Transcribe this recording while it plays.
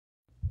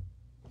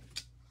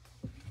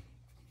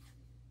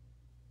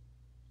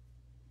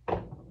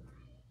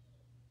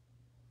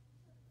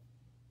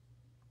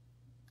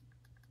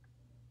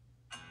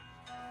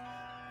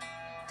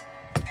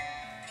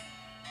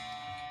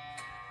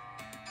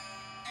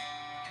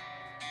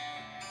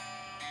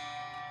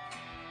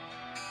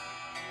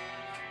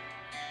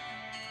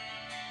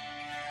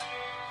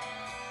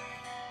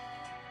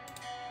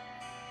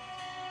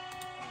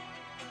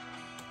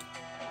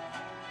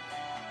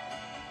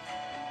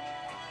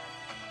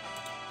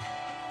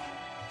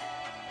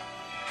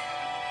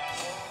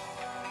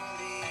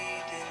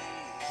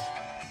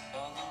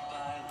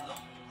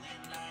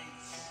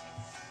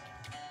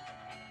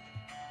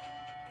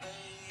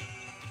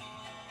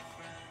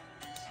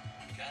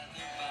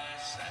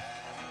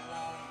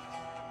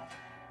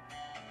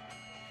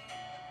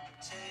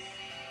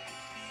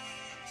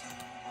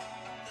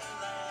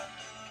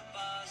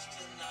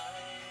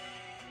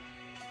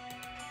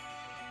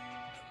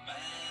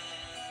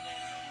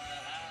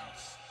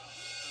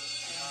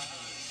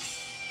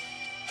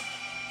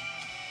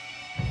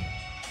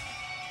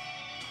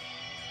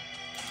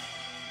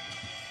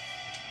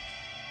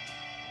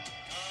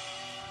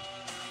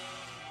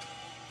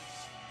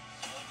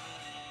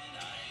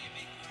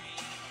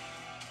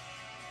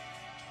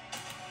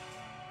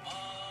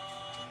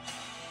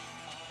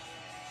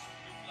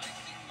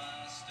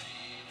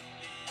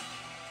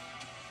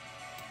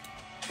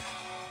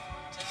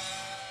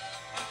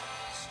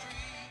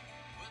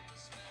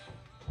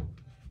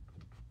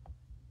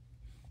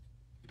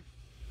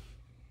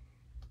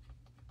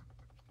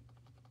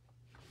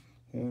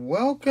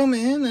Welcome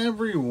in,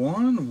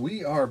 everyone.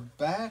 We are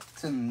back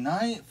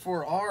tonight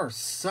for our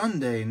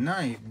Sunday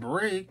night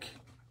break.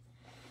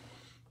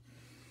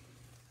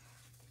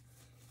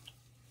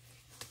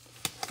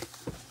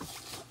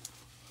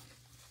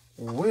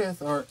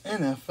 With our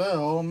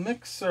NFL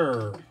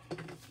mixer.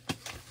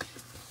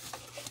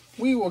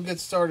 We will get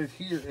started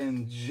here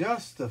in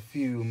just a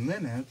few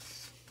minutes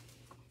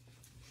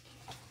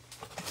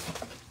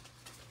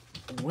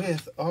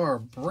with our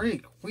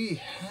break. We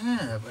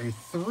have a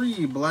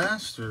 3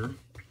 blaster,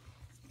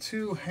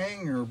 2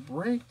 hanger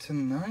break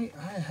tonight.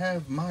 I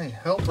have my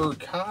helper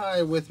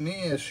Kai with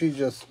me as she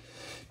just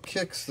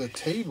kicks the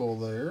table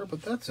there,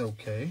 but that's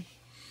okay.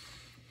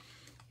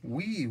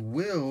 We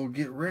will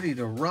get ready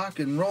to rock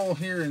and roll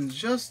here in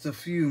just a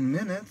few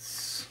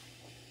minutes.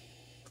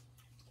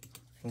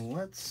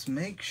 Let's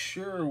make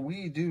sure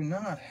we do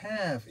not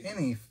have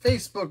any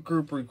Facebook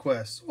group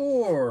requests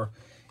or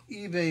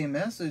eBay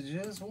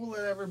messages. We'll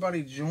let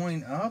everybody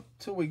join up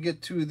till we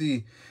get to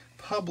the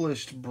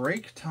published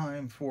break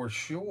time for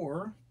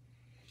sure.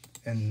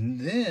 And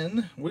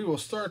then we will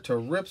start to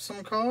rip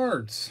some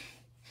cards.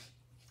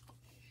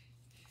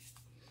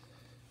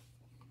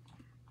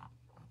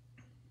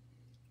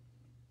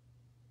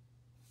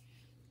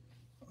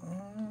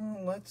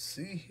 Let's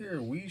see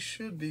here. We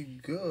should be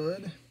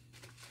good.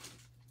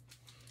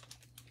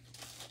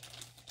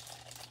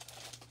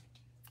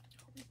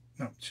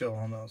 No, chill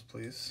on those,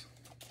 please.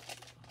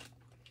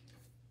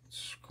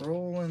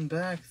 Scrolling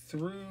back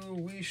through,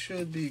 we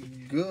should be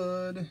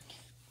good.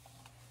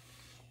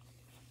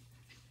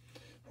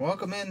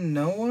 Welcome in,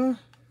 Noah.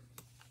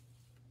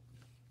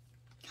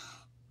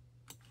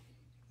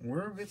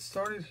 We'll get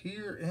started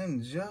here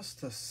in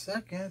just a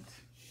second.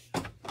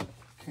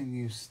 Can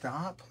you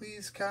stop,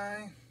 please,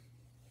 Kai?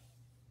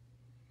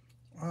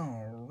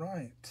 All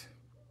right.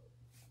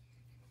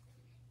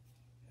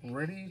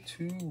 Ready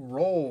to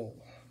roll.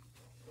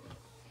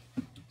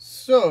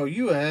 So,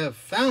 you have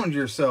found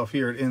yourself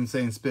here at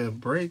Insanespiv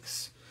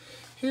Breaks.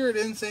 Here at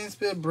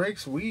Insanespiv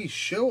Breaks, we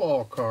show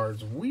all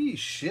cards. We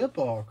ship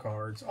all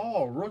cards.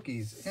 All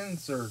rookies,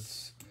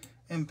 inserts,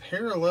 and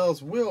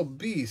parallels will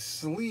be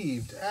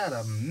sleeved at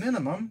a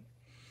minimum.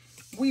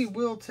 We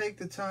will take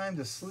the time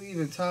to sleeve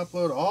and top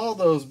load all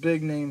those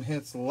big name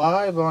hits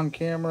live on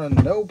camera,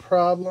 no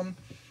problem.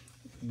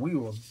 We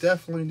will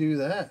definitely do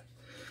that.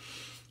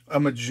 A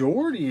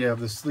majority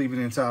of the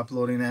sleeving and top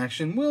loading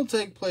action will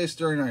take place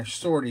during our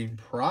sorting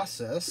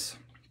process.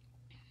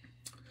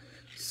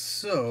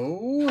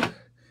 So,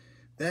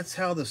 that's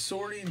how the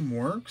sorting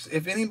works.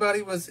 If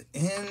anybody was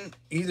in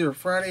either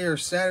Friday or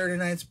Saturday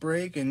night's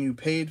break and you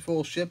paid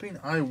full shipping,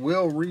 I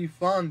will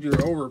refund your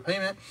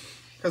overpayment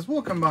because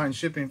we'll combine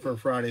shipping for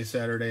Friday,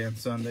 Saturday, and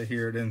Sunday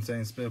here at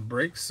Insanespiv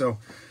Breaks. So,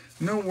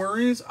 no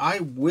worries.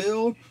 I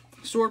will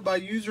sort by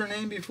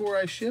username before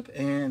I ship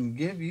and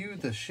give you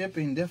the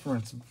shipping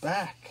difference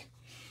back.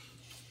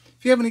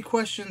 If you have any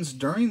questions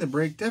during the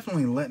break,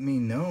 definitely let me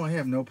know. I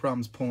have no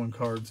problems pulling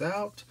cards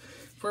out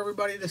for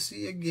everybody to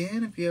see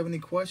again. If you have any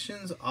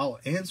questions, I'll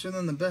answer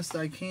them the best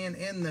I can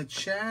in the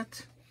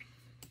chat.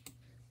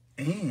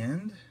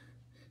 And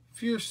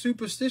if you're a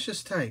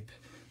superstitious type,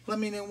 let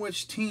me know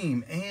which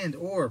team and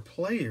or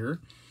player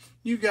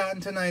you got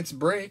in tonight's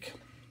break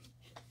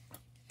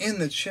in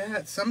the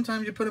chat.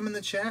 Sometimes you put them in the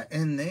chat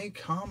and they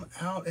come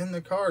out in the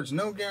cards.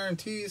 No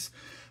guarantees,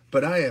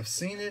 but I have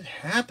seen it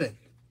happen.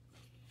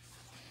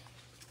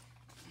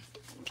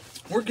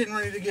 We're getting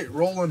ready to get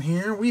rolling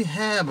here. We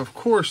have, of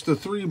course, the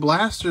 3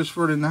 blasters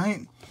for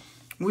tonight.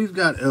 We've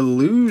got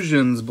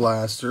Illusions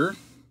Blaster,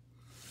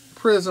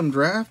 Prism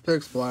Draft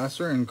Picks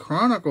Blaster, and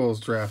Chronicles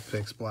Draft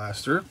Picks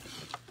Blaster.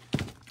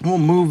 We'll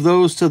move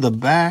those to the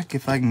back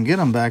if I can get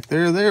them back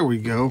there. There we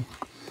go.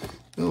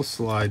 They'll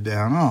slide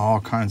down. Oh, all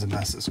kinds of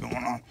messes going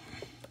on.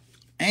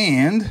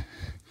 And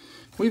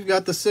we've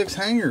got the 6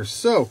 hangers.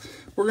 So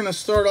we're going to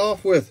start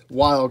off with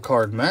Wild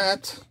Card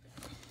Matte.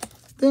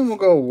 Then we'll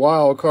go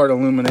Wild Card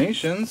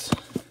Illuminations,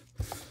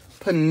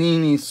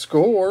 Panini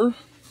Score,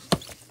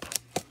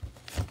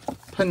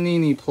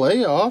 Panini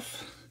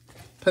Playoff,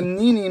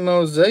 Panini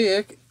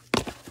Mosaic,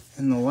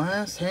 and the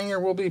last hanger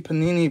will be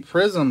Panini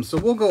Prism. So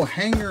we'll go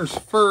hangers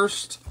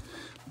first,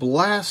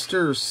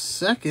 blasters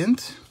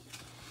second.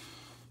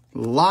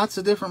 Lots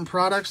of different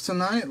products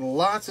tonight.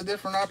 Lots of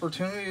different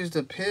opportunities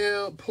to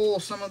pull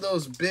some of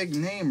those big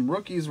name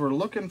rookies we're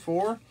looking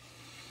for.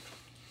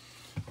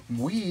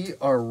 We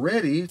are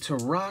ready to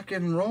rock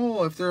and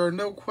roll. If there are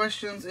no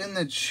questions in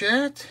the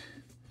chat,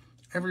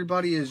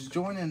 everybody is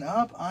joining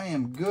up. I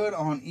am good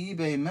on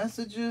eBay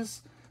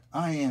messages.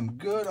 I am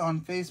good on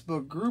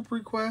Facebook group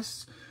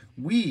requests.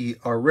 We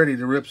are ready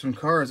to rip some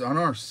cards on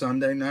our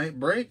Sunday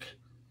night break.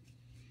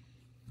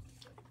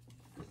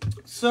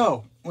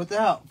 So,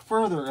 without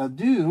further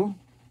ado,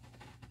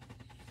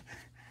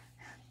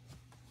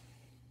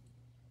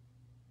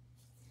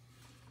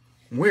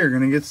 we're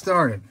going to get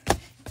started.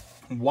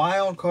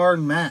 Wild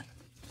Card Matte,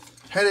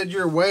 headed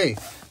your way.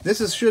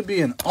 This should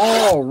be an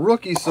all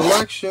rookie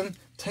selection.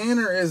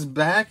 Tanner is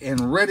back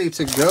and ready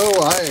to go.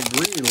 I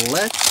agree.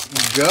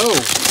 Let's go.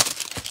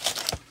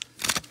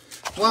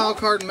 wild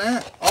card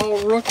mat,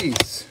 all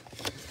rookies.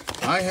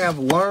 I have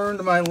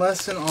learned my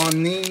lesson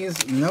on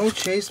these. No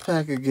chase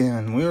pack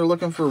again. We were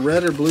looking for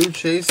red or blue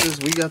chases.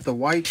 We got the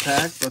white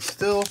pack, but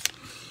still,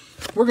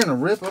 we're going to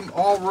rip them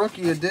all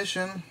rookie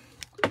edition.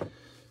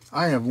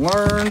 I have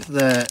learned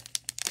that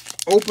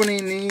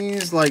opening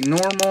these like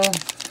normal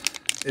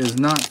is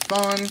not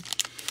fun.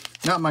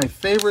 Not my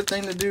favorite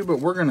thing to do, but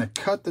we're going to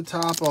cut the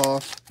top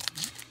off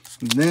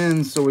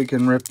then so we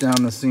can rip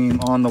down the seam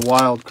on the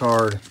wild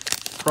card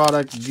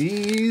product.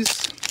 These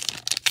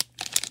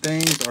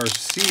things are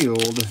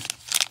sealed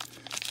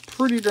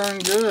pretty darn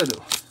good.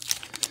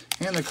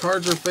 And the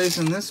cards are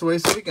facing this way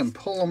so we can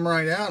pull them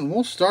right out. And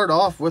we'll start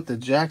off with the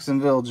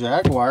Jacksonville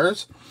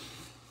Jaguars.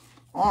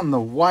 On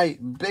the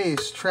white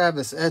base,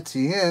 Travis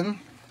Etienne.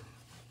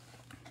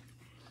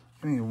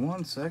 Give me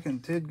 1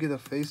 second. Did get a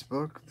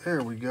Facebook.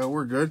 There we go.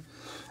 We're good.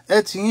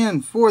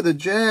 Etienne for the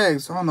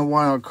Jags on the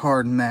wild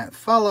card mat.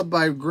 Followed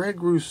by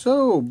Greg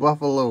Rousseau,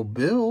 Buffalo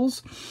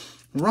Bills.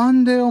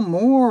 Rondale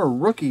Moore,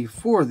 rookie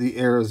for the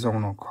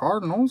Arizona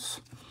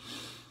Cardinals.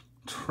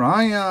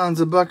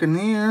 Tryon's a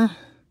Buccaneer.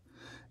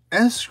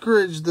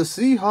 Eskridge, the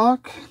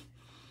Seahawk.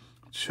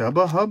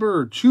 Chuba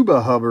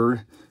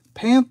Hubbard,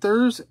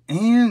 Panthers.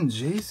 And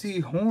J.C.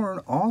 Horn,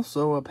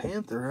 also a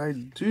Panther, I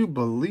do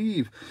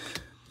believe.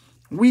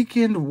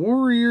 Weekend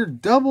Warrior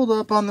doubled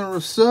up on the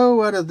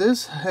Rousseau out of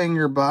this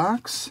hanger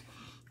box.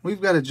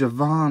 We've got a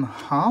Javon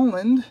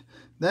Holland.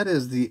 That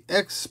is the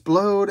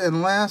Explode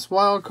and last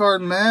wild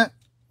card mat.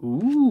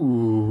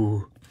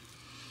 Ooh.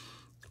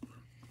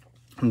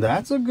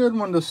 That's a good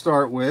one to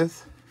start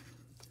with.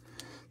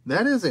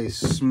 That is a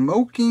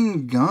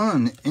Smoking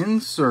Gun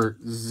insert.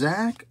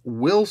 Zach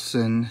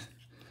Wilson,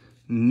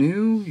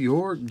 New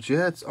York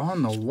Jets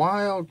on the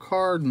wild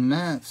card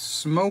mat.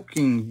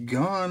 Smoking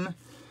Gun.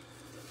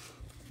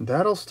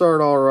 That'll start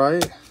all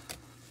right.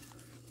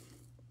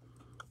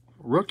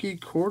 Rookie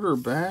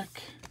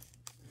quarterback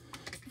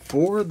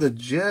for the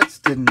Jets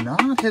did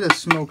not hit a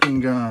smoking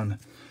gun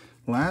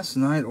last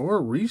night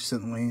or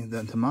recently,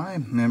 that to my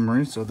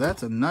memory, so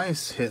that's a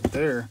nice hit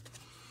there.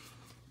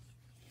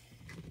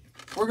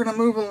 We're going to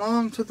move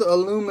along to the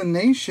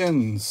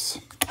Illuminations.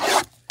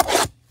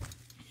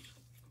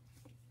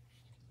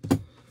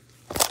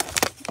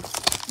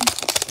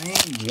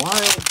 Same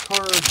wild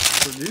card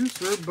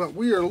producer, but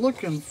we are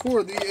looking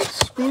for the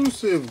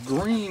exclusive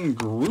Green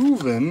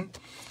Groovin'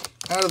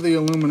 out of the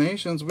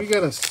Illuminations. We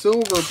got a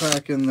silver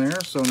pack in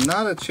there, so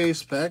not a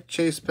chase pack.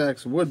 Chase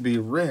packs would be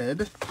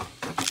red.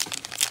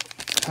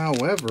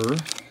 However,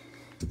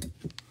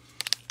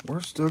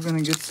 we're still going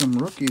to get some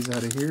rookies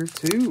out of here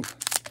too.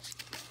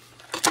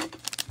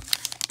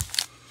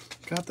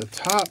 Got the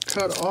top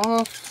cut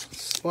off.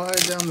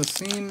 Slide down the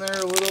seam there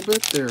a little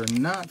bit. They're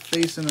not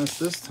facing us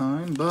this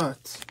time,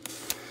 but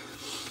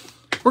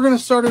we're going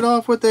to start it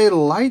off with a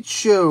Light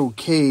Show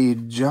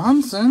Cade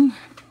Johnson.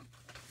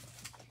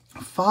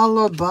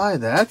 Followed by,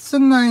 that's a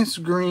nice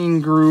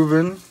Green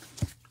Groovin'.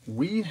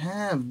 We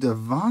have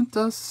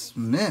Devonta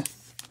Smith.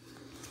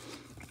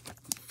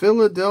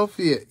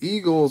 Philadelphia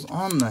Eagles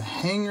on the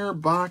hanger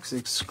box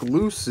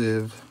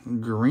exclusive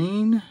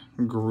Green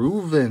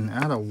Groovin'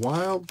 out of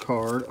wild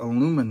card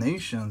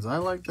Illuminations. I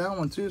like that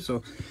one too.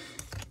 So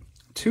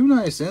two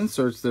nice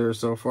inserts there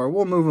so far.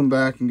 We'll move them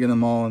back and get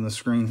them all on the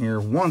screen here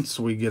once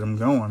we get them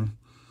going.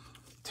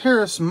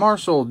 Terrace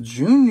Marshall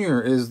Jr.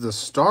 is the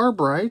Star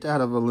Bright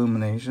out of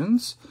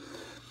Illuminations.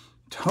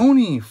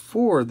 Tony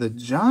for the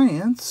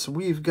Giants.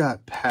 We've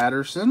got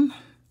Patterson.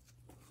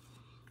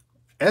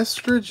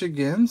 Eskridge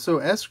again. So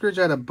Eskridge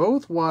out of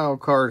both wild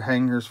card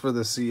hangers for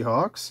the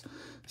Seahawks.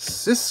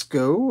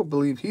 Cisco, I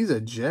believe he's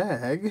a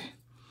Jag.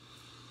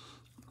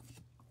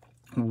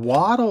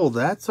 Waddle,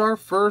 that's our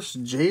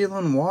first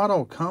Jalen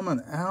Waddle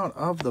coming out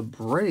of the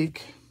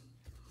break.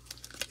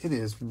 It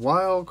is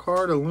wild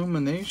card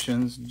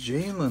Illuminations,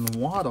 Jalen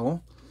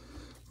Waddle,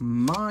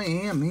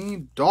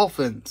 Miami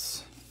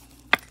Dolphins.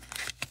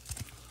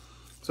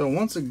 So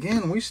once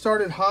again, we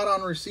started hot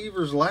on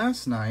receivers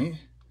last night.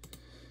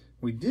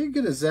 We did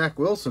get a Zach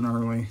Wilson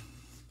early,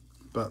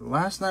 but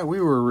last night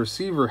we were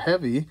receiver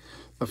heavy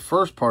the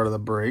first part of the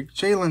break.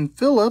 Jalen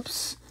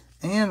Phillips,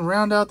 and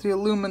round out the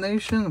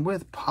Illumination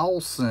with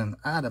Paulson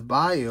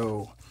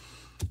Adebayo.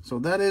 So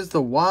that is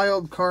the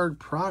wild card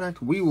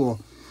product. We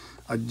will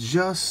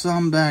adjust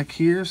some back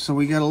here so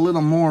we got a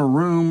little more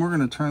room. We're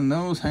going to turn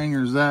those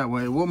hangers that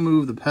way. We'll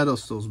move the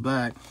pedestals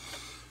back.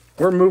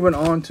 We're moving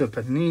on to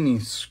Panini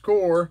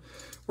Score.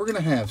 We're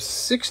going to have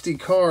 60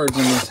 cards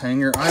in this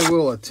hanger. I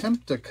will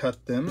attempt to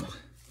cut them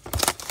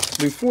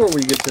before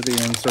we get to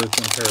the inserts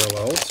and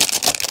parallels.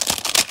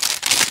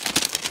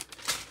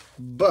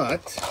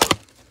 But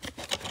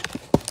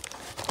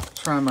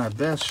try my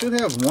best. Should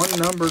have one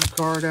numbered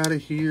card out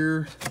of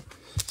here.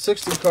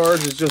 60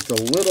 cards is just a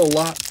little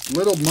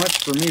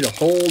much for me to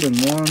hold in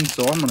one,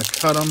 so I'm going to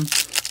cut them.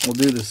 We'll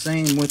do the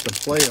same with the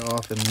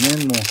playoff, and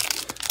then we'll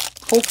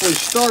hopefully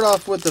start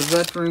off with the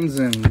veterans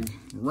and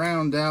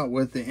round out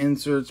with the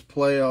inserts,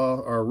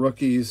 playoff, or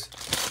rookies,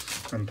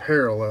 and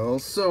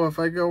parallels. So if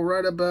I go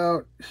right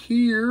about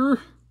here,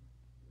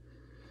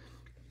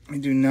 I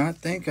do not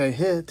think I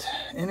hit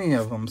any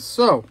of them.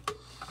 So,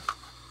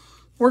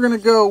 we're going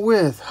to go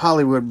with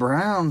Hollywood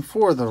Brown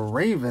for the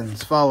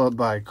Ravens, followed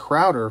by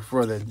Crowder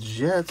for the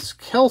Jets.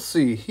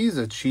 Kelsey, he's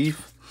a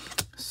Chief.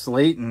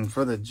 Slayton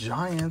for the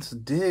Giants.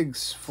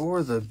 Diggs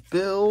for the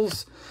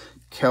Bills.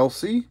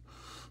 Kelsey,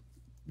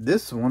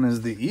 this one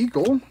is the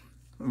Eagle.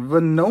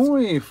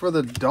 Vanoy for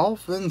the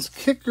Dolphins.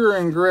 Kicker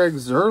and Greg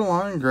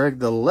Zuerlein. Greg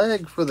the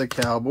Leg for the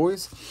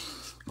Cowboys.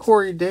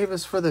 Corey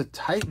Davis for the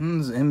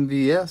Titans.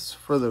 MVS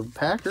for the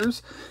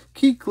Packers.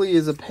 Kuechly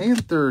is a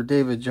Panther.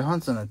 David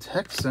Johnson a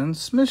Texan.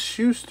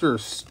 Smith-Schuster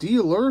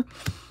Steeler.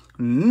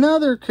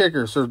 Another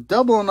kicker. So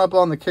doubling up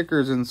on the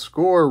kickers in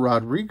score.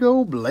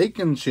 Rodrigo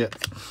Blankenship.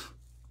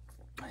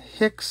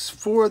 Hicks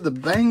for the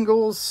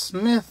Bengals.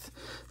 Smith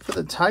for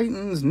the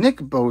Titans. Nick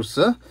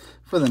Bosa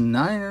for the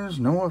Niners.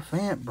 Noah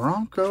Fant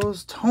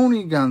Broncos.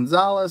 Tony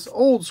Gonzalez,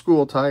 old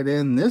school tight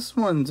end. This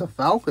one's a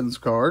Falcons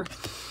card.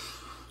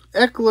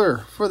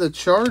 Eckler for the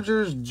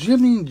Chargers.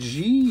 Jimmy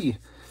G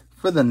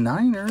for the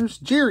Niners.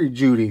 Jerry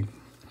Jeudy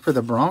for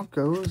the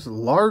Broncos.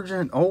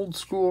 Largent, old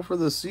school for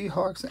the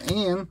Seahawks.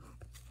 And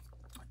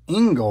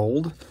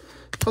Ingold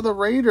for the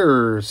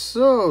Raiders.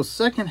 So,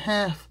 second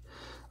half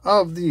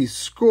of the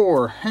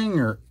score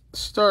hanger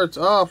starts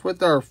off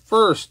with our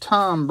first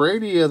Tom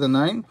Brady of the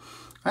night.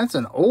 That's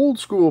an old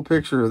school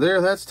picture there.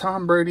 That's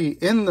Tom Brady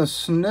in the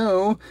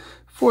snow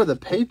for the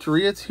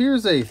Patriots.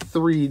 Here's a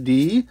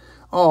 3D.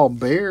 All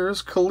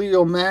Bears.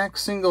 Khalil Mack,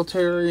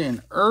 Singletary,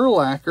 and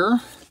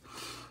Urlacher.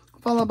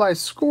 Followed by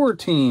Score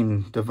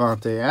Team.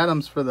 Devontae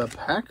Adams for the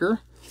Packer.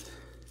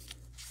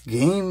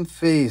 Game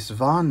Face.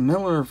 Von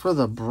Miller for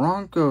the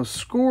Broncos.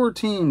 Score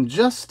Team.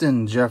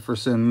 Justin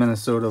Jefferson,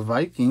 Minnesota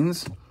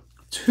Vikings.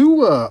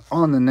 Tua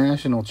on the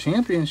National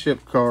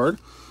Championship card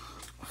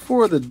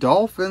for the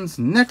Dolphins.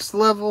 Next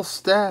level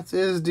stats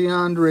is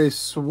DeAndre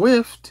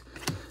Swift.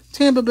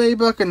 Tampa Bay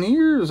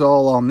Buccaneers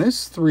all on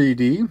this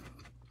 3D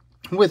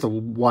with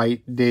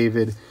White,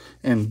 David,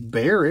 and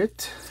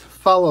Barrett.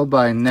 Followed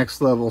by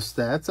next level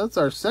stats. That's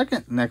our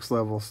second next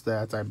level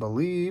stats, I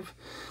believe,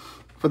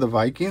 for the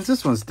Vikings.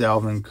 This one's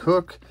Dalvin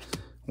Cook.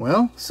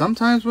 Well,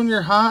 sometimes when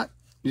you're hot,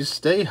 you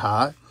stay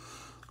hot.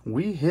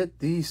 We hit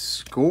the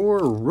Score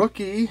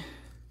Rookie.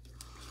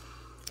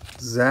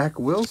 Zach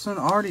Wilson,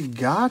 already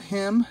got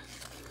him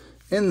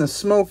in the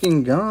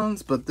Smoking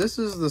Guns, but this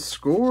is the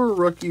Score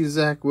Rookie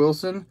Zach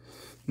Wilson,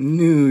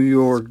 New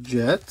York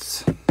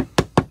Jets.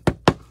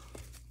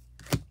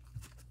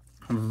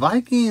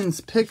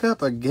 Vikings pick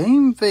up a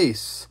Game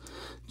Face.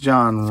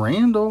 John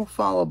Randall,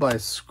 followed by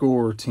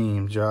Score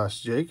Team.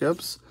 Josh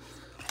Jacobs.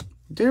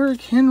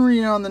 Derrick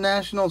Henry on the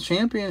National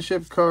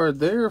Championship card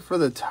there for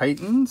the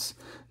Titans.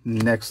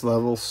 Next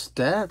level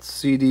stats,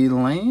 CD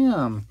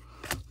Lamb.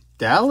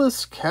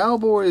 Dallas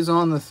Cowboys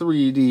on the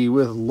 3D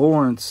with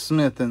Lawrence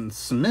Smith and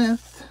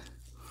Smith.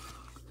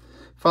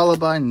 Followed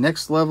by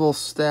next level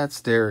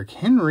stats, Derrick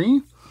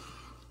Henry.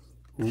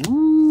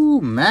 Ooh,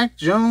 Mac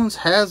Jones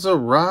has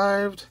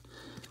arrived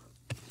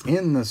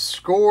in the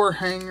score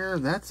hanger.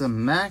 That's a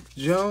Mac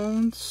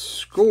Jones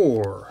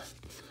Score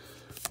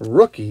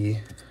Rookie,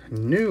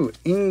 New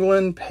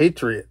England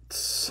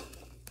Patriots.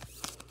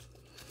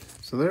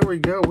 So there we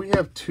go. We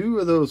have two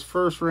of those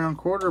first-round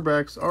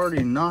quarterbacks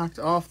already knocked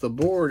off the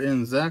board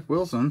in Zach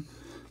Wilson.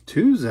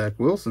 Two Zach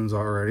Wilsons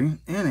already.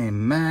 And a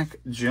Mac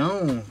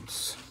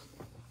Jones.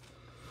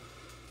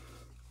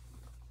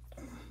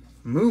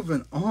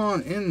 Moving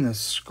on in the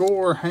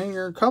score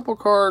hanger. Couple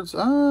cards.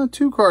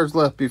 Two cards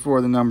left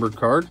before the numbered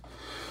card.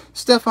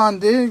 Stephon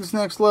Diggs,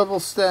 next level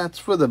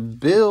stats for the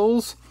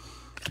Bills.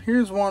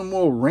 Here's one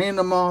we'll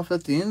random off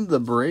at the end of the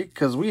break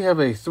because we have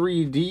a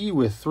 3D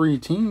with three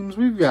teams.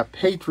 We've got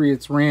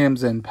Patriots,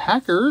 Rams, and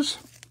Packers.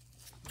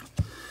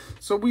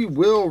 So we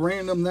will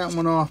random that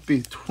one off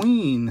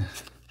between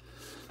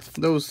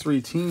those three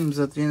teams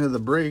at the end of the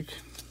break.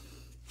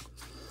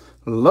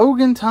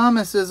 Logan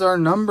Thomas is our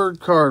numbered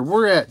card.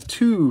 We're at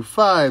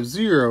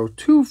 250,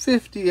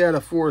 250 out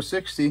of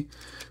 460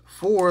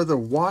 for the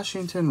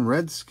Washington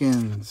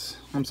Redskins.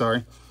 I'm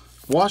sorry,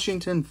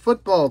 Washington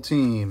football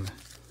team.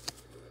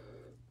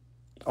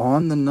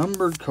 On the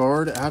numbered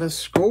card out of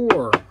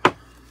Score.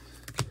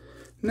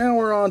 Now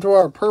we're on to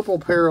our purple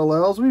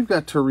parallels. We've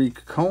got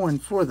Tariq Cohen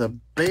for the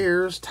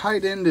Bears.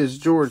 Tight end is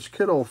George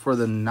Kittle for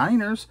the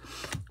Niners.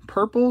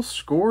 Purple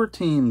Score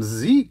Team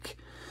Zeke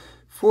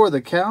for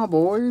the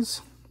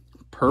Cowboys.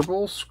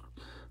 Purple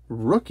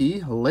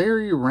Rookie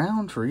Larry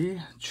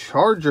Roundtree,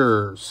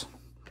 Chargers.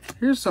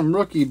 Here's some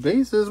rookie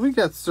bases. We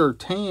got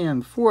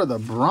Surtain for the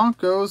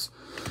Broncos.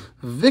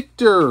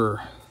 Victor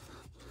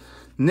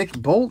Nick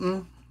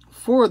Bolton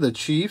for the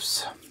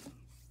Chiefs.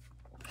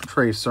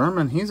 Trey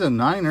Sermon, he's a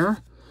Niner.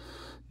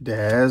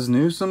 Daz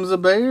Newsom's a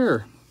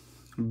Bear.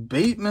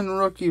 Bateman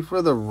rookie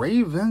for the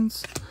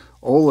Ravens.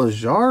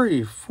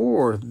 Olajari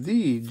for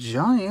the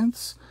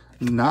Giants.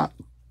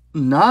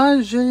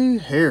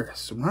 Najee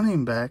Harris,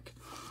 running back.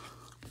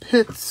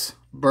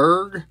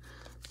 Pittsburgh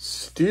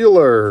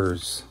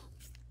Steelers.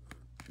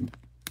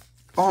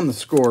 On the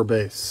score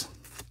base,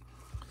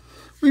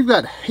 we've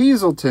got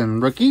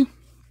Hazleton rookie.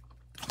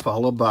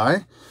 Followed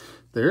by,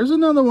 there's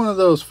another one of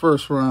those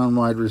first-round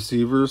wide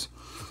receivers.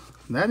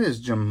 That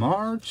is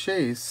Jamar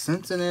Chase,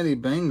 Cincinnati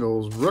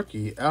Bengals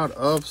rookie out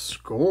of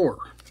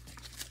Score.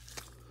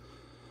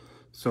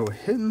 So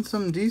hitting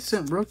some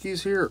decent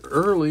rookies here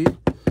early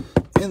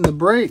in the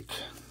break.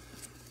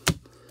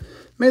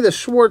 May the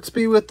Schwartz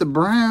be with the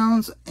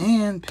Browns,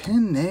 and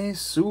Penei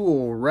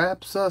Sewell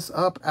wraps us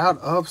up out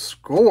of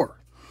Score.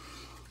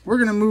 We're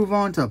going to move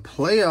on to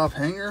Playoff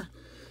Hanger.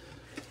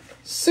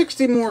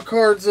 60 more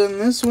cards in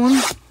this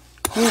one.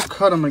 We'll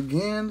cut them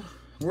again.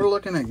 We're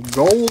looking at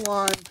goal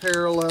line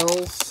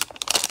parallels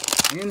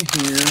in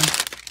here.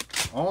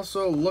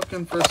 Also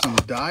looking for some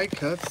die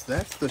cuts.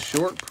 That's the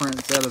short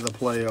prints out of the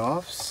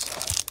playoffs.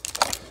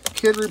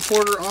 Kid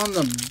Reporter on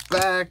the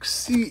back.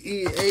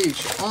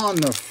 CEH on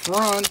the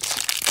front.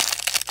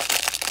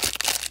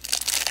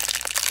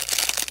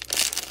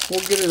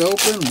 We'll get it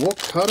open. We'll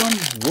cut them.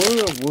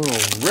 We'll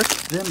rip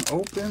them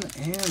open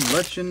and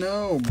let you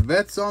know.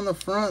 Vets on the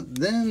front,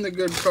 then the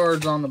good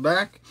cards on the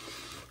back.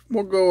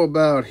 We'll go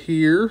about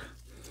here.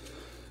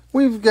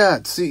 We've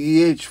got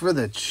CEH for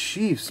the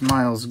Chiefs,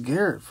 Myles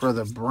Garrett for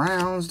the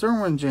Browns,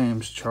 Derwin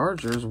James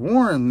Chargers,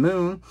 Warren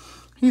Moon.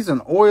 He's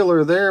an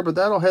Oiler there, but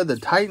that'll head the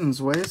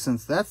Titans' way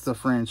since that's the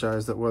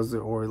franchise that was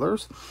the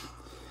Oilers.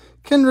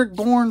 Kendrick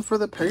Bourne for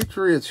the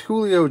Patriots,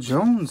 Julio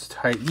Jones,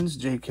 Titans,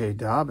 J.K.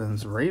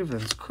 Dobbins,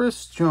 Ravens,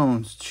 Chris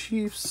Jones,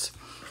 Chiefs,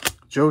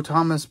 Joe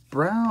Thomas,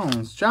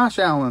 Browns, Josh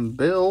Allen,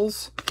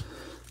 Bills.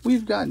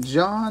 We've got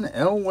John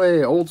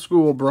Elway, old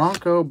school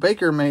Bronco,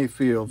 Baker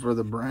Mayfield for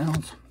the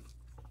Browns.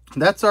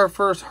 That's our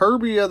first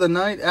Herbie of the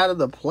night out of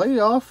the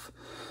playoff.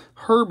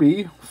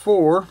 Herbie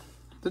for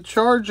the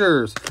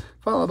Chargers,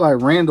 followed by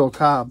Randall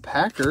Cobb,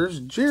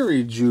 Packers,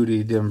 Jerry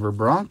Jeudy, Denver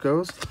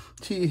Broncos,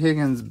 T.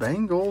 Higgins,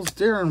 Bengals,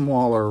 Darren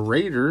Waller,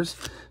 Raiders,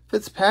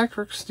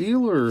 Fitzpatrick,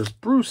 Steelers,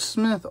 Bruce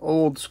Smith,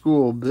 old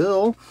school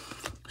Bill,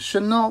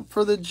 Chenault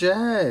for the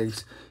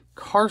Jags,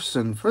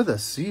 Carson for the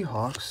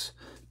Seahawks,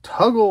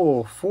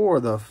 Tuggle for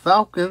the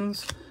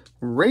Falcons,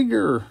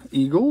 Rager,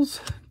 Eagles,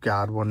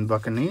 Godwin,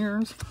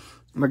 Buccaneers,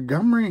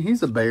 Montgomery,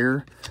 he's a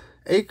Bear,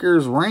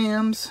 Akers,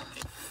 Rams,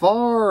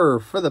 Favre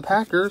for the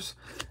Packers,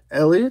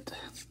 Elliott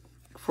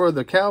for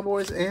the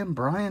Cowboys, and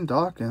Brian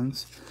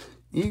Dawkins,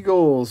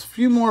 Eagles.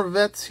 Few more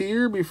vets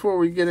here before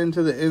we get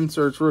into the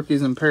inserts,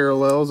 rookies, and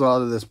parallels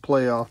out of this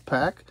playoff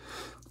pack.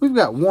 We've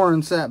got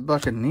Warren Sapp,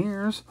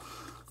 Buccaneers,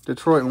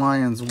 Detroit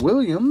Lions,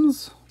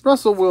 Williams,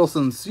 Russell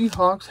Wilson,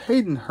 Seahawks,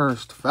 Hayden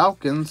Hurst,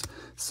 Falcons,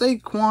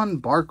 Saquon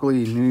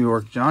Barkley, New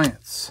York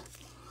Giants.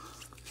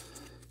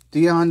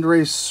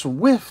 DeAndre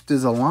Swift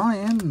is a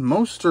Lion,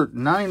 Mostert,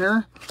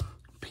 Niner,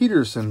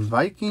 Peterson,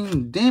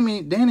 Viking,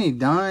 Danny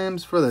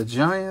Dimes for the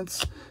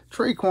Giants,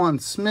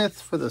 Traquan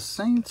Smith for the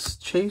Saints,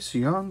 Chase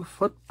Young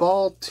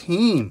football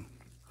team.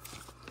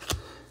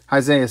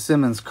 Isaiah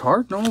Simmons,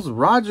 Cardinals,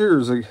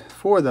 Rodgers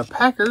for the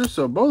Packers,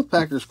 so both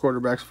Packers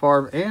quarterbacks,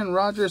 Favre and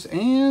Rodgers,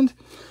 and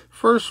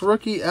first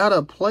rookie out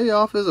of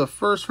playoff is a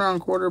first-round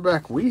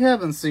quarterback we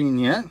haven't seen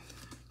yet.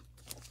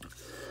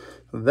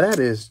 That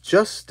is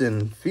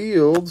Justin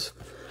Fields,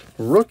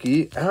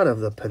 rookie out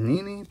of the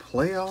Panini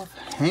Playoff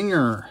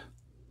Hanger.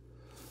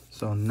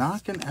 So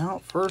knocking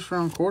out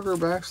first-round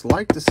quarterbacks.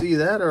 Like to see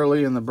that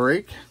early in the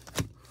break.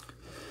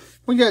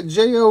 We got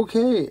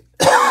JOK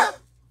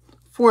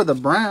for the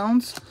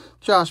Browns,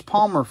 Josh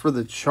Palmer for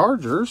the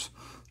Chargers,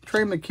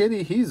 Trey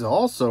McKitty, he's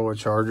also a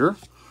Charger,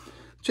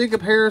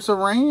 Jacob Harris, a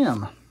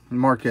Ram,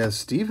 Marquez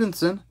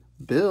Stevenson,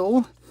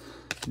 Bill,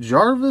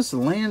 Jarvis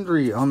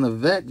Landry on the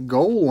vet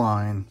goal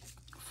line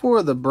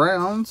for the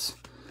Browns,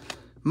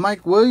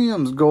 Mike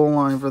Williams goal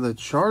line for the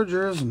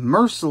Chargers,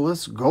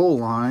 Merciless goal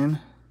line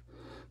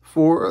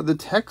for the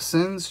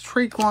Texans,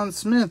 Traquan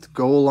Smith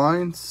goal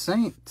line,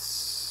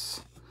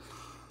 Saints,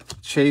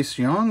 Chase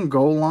Young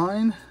goal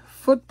line,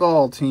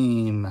 football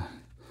team.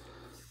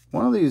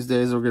 One of these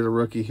days we'll get a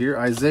rookie here.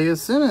 Isaiah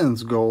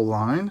Simmons goal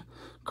line,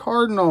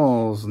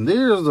 Cardinals.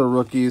 There's the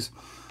rookies.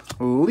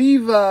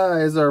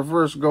 Levi is our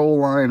first goal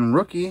line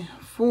rookie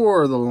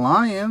for the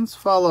Lions,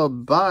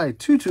 followed by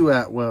Tutu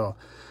Atwell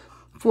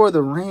for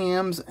the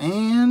Rams,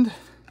 and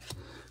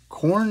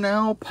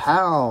Cornell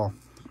Powell,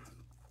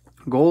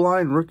 goal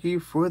line rookie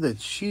for the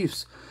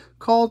Chiefs.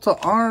 Call to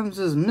arms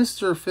is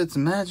Mr.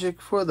 Fitzmagic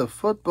for the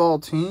football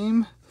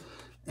team,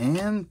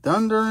 and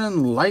Thunder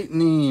and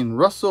Lightning,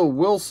 Russell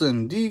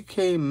Wilson,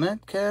 DK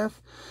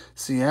Metcalf,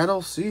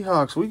 Seattle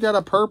Seahawks. We got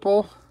a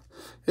purple.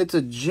 It's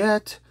a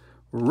Jet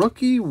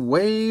rookie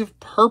wave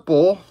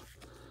purple,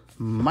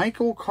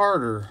 Michael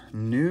Carter,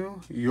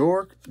 New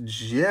York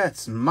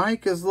Jets.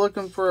 Mike is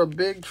looking for a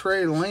big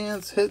Trey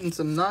Lance. Hitting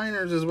some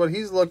Niners is what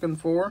he's looking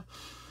for.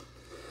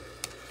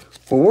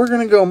 Well, we're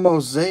going to go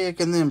Mosaic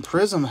and then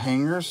Prism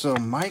Hanger. So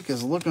Mike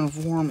is looking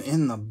for him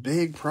in the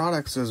big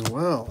products as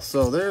well.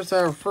 So there's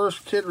our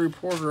first Kid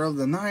Reporter of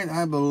the night.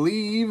 I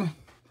believe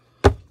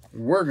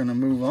we're going to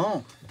move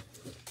on.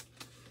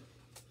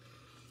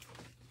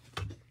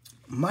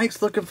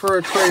 Mike's looking for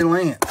a Trey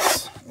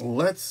Lance.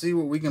 Let's see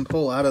what we can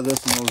pull out of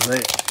this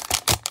Mosaic.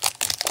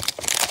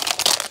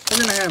 We're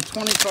going to have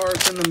 20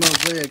 cards in the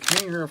Mosaic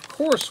hanger. Of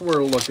course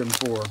we're looking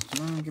for.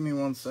 Give me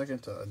 1 second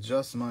to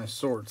adjust my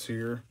sorts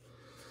here.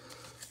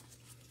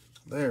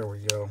 There we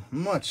go.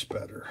 Much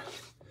better.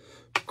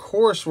 Of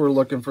course we're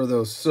looking for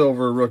those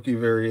silver rookie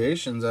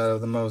variations out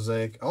of the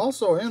Mosaic.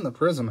 Also in the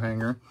Prism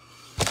hanger.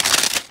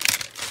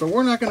 So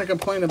we're not going to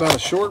complain about a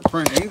short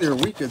print either.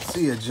 We could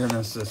see a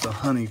Genesis, a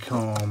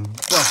Honeycomb,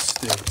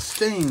 Busted,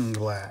 Stained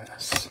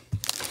Glass.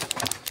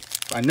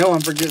 I know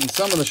I'm forgetting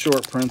some of the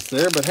short prints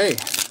there, but hey,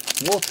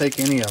 we'll take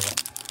any of them.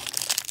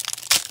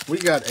 We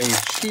got a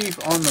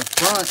Chief on the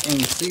front in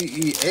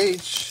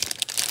CEH.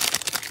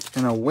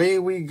 And away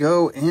we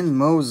go in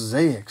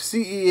Mosaic.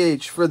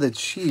 CEH for the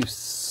Chiefs.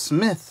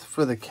 Smith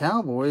for the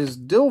Cowboys.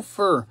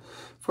 Dilfer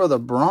for the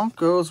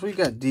Broncos. We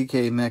got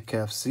DK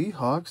Metcalf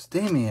Seahawks.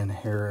 Damian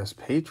Harris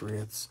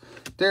Patriots.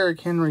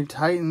 Derrick Henry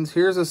Titans.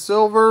 Here's a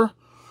silver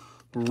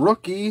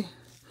rookie.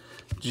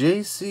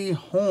 JC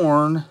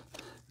Horn.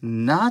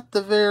 Not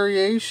the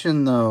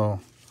variation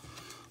though.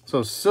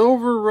 So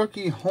silver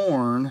rookie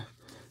Horn.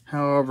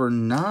 However,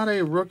 not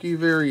a rookie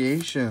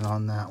variation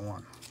on that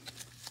one.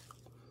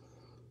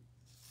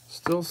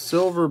 Still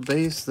silver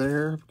base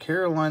there.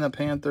 Carolina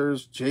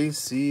Panthers,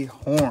 J.C.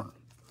 Horn.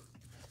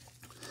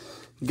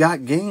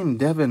 Got game,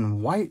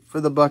 Devin White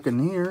for the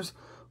Buccaneers.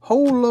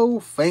 Holo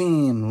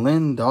Fame,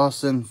 Lynn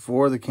Dawson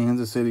for the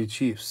Kansas City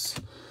Chiefs.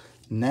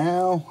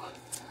 Now,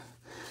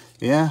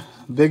 yeah,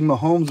 Big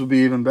Mahomes would be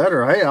even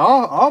better. Hey,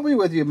 I'll be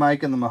with you,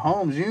 Mike, in the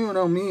Mahomes. You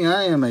know me,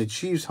 I am a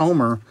Chiefs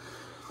homer.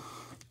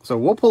 So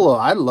we'll pull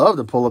I'd love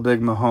to pull a Big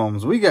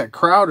Mahomes. We got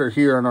Crowder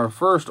here on our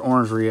first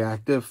orange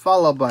reactive,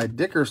 followed by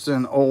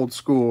Dickerson, old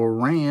school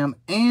Ram,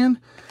 and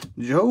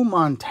Joe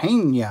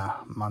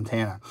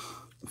Montana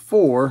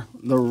for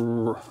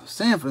the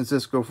San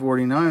Francisco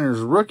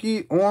 49ers.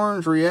 Rookie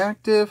orange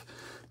reactive,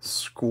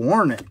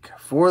 Squarnick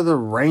for the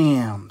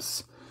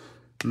Rams.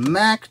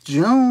 Mac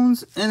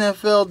Jones,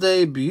 NFL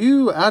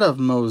debut out of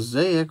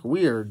Mosaic.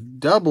 We are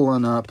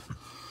doubling up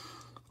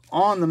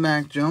on the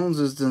Mac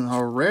Joneses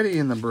already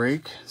in the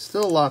break.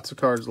 Still lots of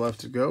cards left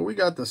to go. We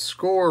got the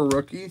Score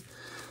rookie.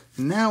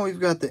 Now we've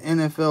got the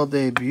NFL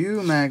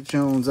debut Mac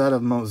Jones out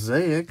of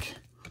Mosaic.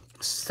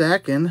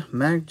 Stacking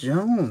Mac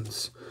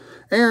Jones.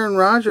 Aaron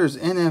Rodgers,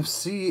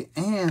 NFC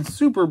and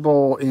Super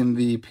Bowl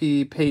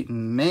MVP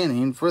Peyton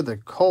Manning for the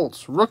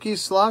Colts. Rookie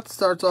slot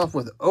starts off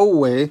with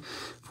Owe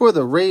for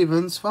the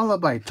Ravens,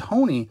 followed by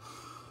Tony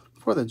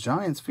for the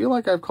Giants. Feel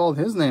like I've called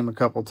his name a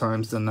couple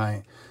times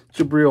tonight.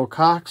 Jabril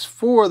Cox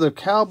for the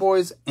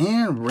Cowboys,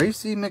 and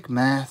Racy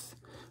McMath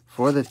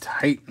for the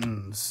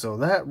Titans. So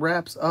that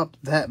wraps up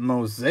that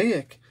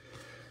Mosaic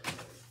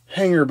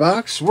hanger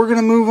box. We're going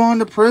to move on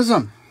to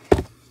Prism.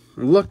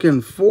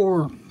 Looking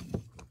for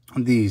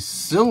the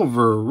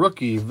silver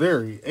rookie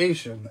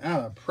variation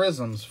out of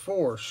Prisms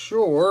for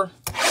sure.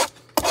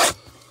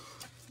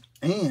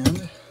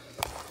 And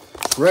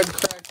red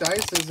cracked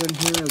ice is in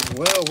here as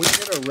well. We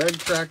hit a red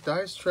cracked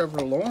ice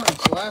Trevor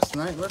Lawrence last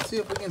night. Let's see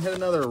if we can hit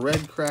another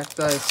red cracked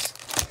ice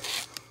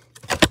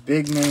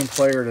big name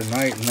player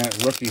tonight in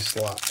that rookie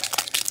slot.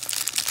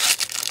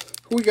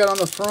 Who we got on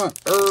the front?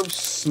 Irv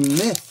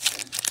Smith.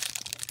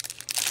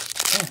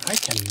 Man, I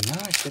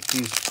cannot get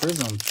these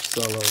Prism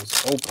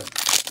solos open.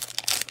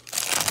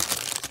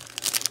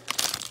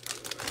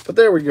 But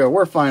there we go.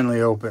 We're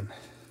finally open.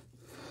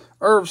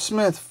 Irv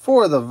Smith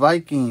for the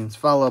Vikings,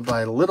 followed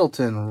by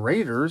Littleton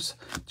Raiders,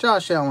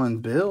 Josh Allen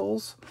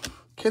Bills,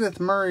 Kenneth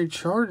Murray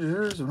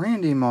Chargers,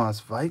 Randy Moss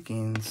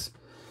Vikings.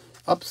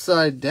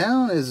 Upside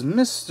down is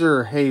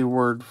Mr.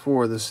 Hayward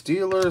for the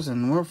Steelers,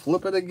 and we'll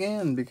flip it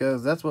again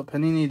because that's what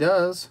Panini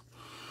does.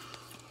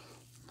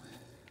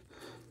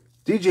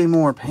 DJ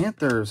Moore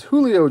Panthers,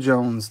 Julio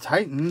Jones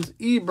Titans,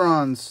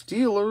 Ebron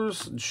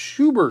Steelers,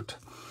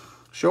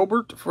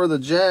 Schobert for the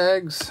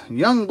Jags,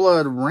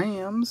 Youngblood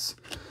Rams.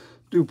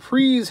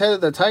 Dupree's headed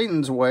the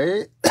Titans'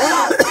 way.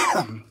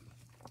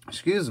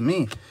 Excuse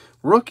me.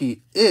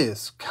 Rookie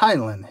is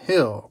Kylan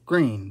Hill,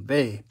 Green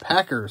Bay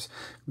Packers.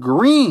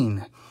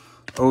 Green.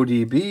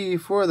 ODB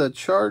for the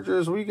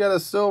Chargers. We got a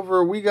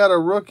silver. We got a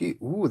rookie.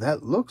 Ooh,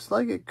 that looks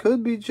like it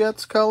could be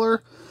Jets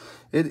color.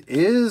 It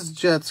is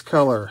Jets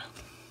color.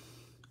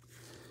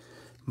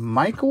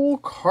 Michael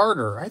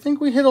Carter. I think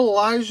we hit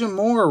Elijah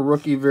Moore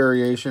rookie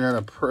variation at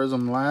a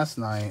Prism last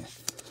night.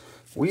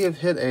 We have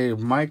hit a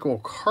Michael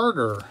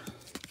Carter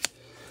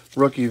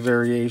rookie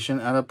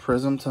variation at a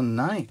Prism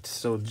tonight.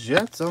 So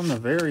Jets on the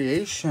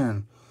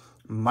variation.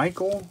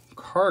 Michael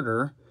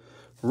Carter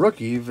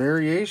rookie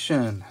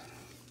variation.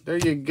 There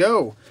you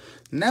go.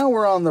 Now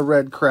we're on the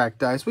red cracked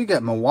dice. We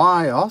got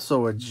Mawai,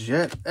 also a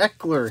Jet.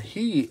 Eckler,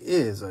 he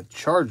is a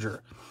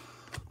Charger.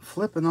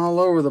 Flipping all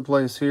over the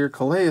place here.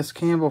 Calais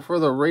Campbell for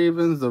the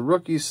Ravens, the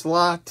rookie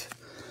slot.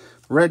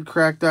 Red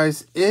cracked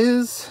ice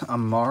is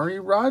Amari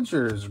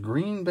Rodgers,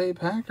 Green Bay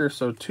Packers.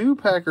 So 2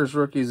 Packers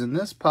rookies in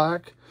this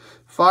pack.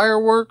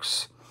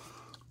 Fireworks,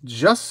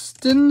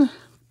 Justin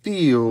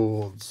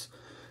Fields.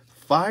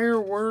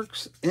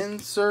 Fireworks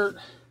insert,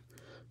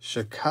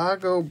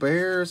 Chicago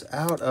Bears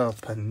out of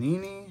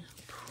Panini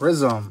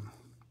Prism.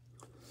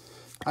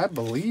 I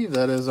believe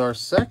that is our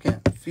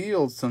second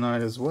Fields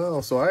tonight as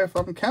well. So if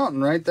I'm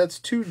counting right, that's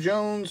 2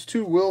 Jones,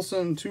 2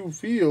 Wilson, 2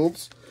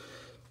 Fields.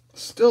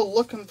 Still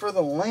looking for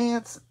the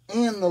Lance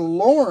and the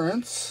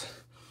Lawrence.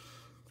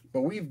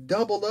 But we've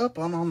doubled up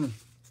on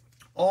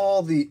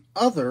all the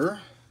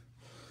other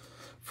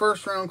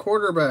first round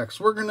quarterbacks.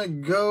 We're going to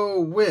go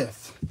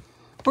with,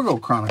 we'll go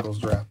Chronicles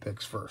draft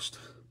picks first.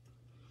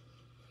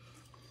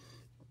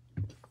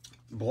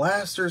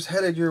 Blasters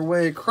headed your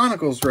way.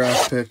 Chronicles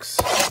draft picks.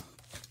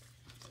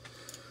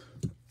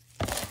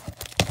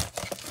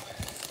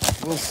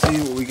 We'll see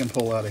what we can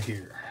pull out of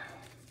here.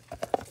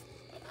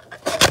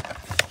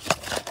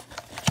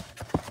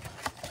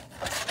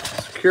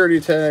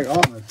 Security tag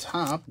on the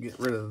top. Get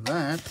rid of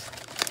that.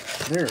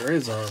 There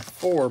is our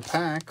 4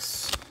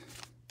 packs.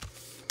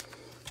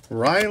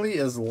 Riley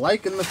is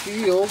liking the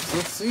Fields.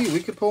 Let's see.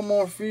 We could pull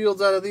more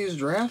Fields out of these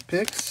draft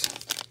picks.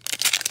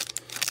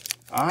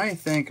 I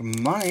think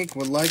Mike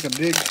would like a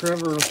big Trey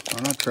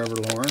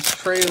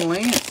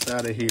Lance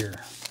out of here.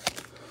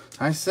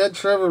 I said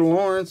Trevor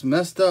Lawrence,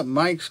 messed up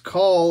Mike's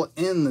call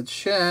in the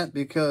chat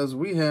because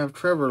we have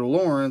Trevor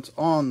Lawrence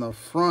on the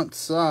front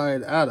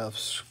side out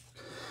of,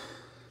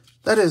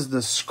 that is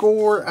the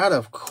score out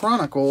of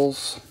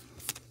Chronicles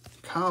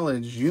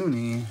College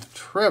Uni.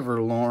 Trevor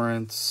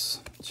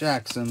Lawrence,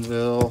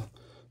 Jacksonville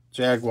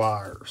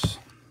Jaguars.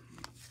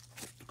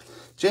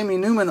 Jamie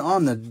Newman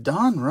on the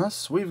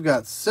Donruss. We've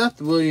got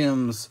Seth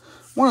Williams,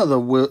 one of the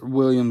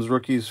Williams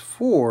rookies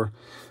for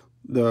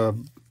the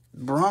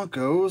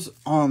Broncos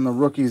on the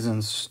rookies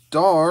and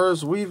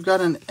stars. We've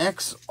got an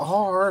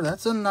XR.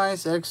 That's a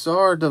nice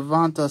XR.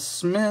 Devonta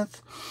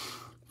Smith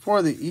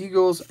for the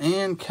Eagles.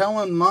 And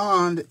Kellen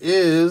Mond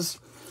is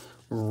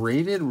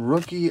rated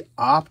rookie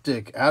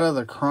optic out of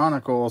the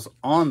Chronicles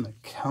on the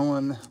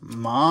Kellen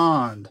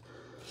Mond.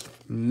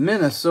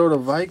 Minnesota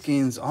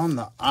Vikings on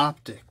the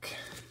optic.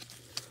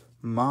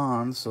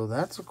 Mond, so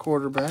that's a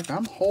quarterback.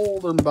 I'm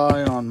holding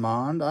by on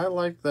Mond. I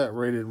like that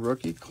rated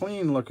rookie.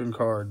 Clean looking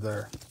card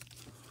there.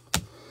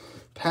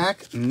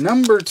 Pack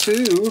number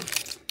 2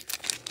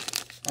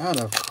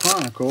 out of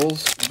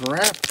Chronicles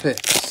draft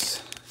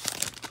picks.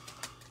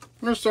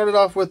 We're going to start it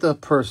off with a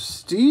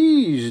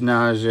Prestige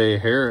Najee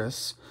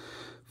Harris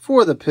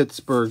for the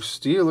Pittsburgh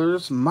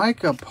Steelers.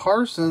 Micah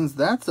Parsons,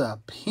 that's a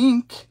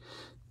pink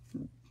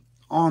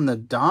on the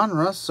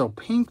Donruss. So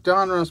pink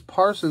Donruss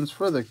Parsons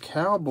for the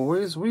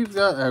Cowboys. We've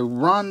got a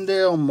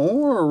Rondale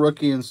Moore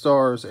rookie and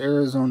stars,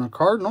 Arizona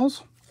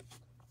Cardinals.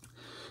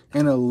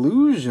 And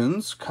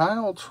Illusions,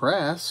 Kyle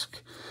Trask,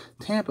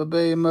 Tampa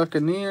Bay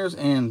Buccaneers.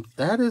 And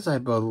that is, I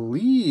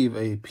believe,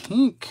 a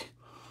pink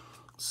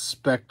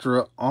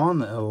Spectra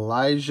on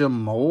Elijah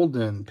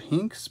Molden.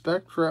 Pink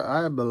Spectra,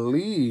 I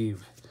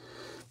believe.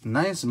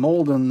 Nice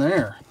Molden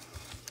there.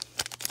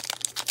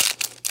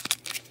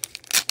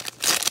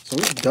 So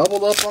we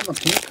doubled up on the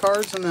pink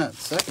cards in that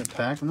second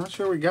pack. I'm not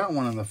sure we got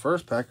one in the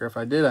first pack, or if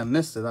I did, I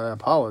missed it. I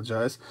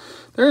apologize.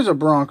 There's a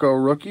Bronco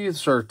rookie,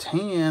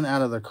 Surtain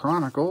out of the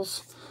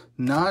Chronicles.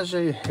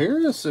 Najee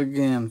Harris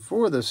again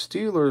for the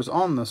Steelers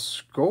on the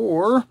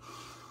score.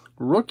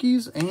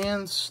 Rookies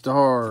and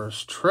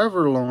stars.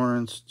 Trevor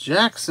Lawrence,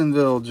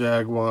 Jacksonville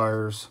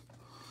Jaguars.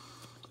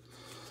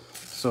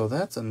 So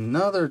that's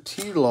another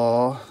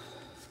T-Law.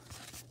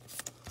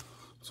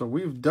 So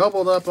we've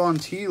doubled up on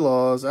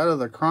T-Laws out of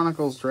the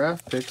Chronicles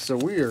draft picks. So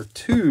we are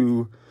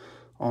 2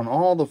 on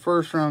all the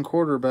first-round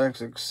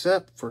quarterbacks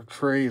except for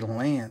Trey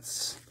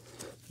Lance.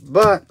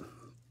 But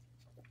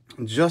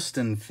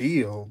Justin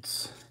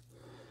Fields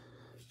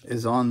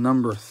is on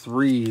number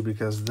 3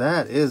 because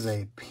that is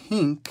a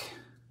pink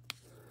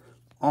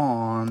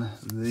on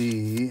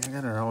the, I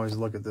gotta always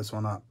look at this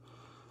one up,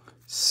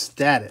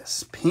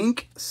 status.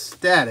 Pink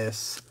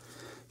status.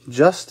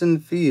 Justin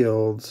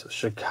Fields,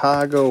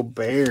 Chicago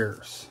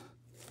Bears.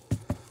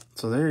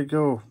 So there you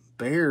go.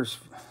 Bears.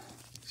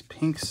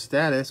 Pink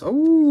status.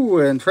 Oh,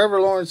 and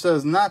Trevor Lawrence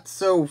says not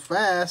so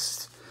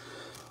fast.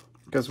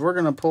 Because we're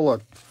going to pull a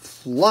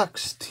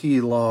Flux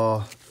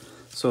T-Law.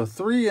 So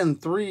 3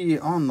 and 3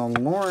 on the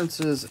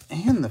Lawrences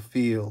and the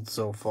Fields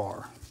so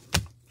far.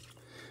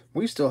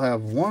 We still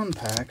have 1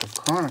 pack of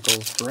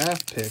Chronicles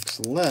draft picks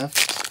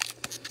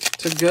left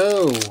to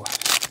go.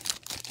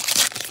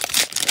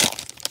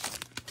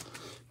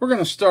 We're going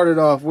to start it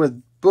off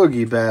with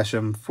Boogie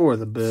Basham for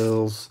the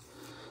Bills.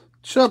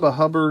 Chuba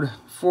Hubbard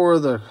for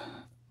the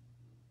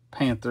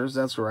Panthers.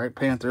 That's right,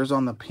 Panthers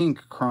on the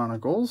Pink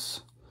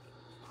Chronicles.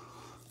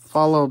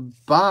 Followed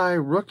by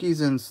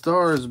Rookies and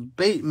Stars,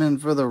 Bateman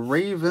for the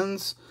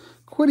Ravens.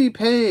 Kwity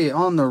Paye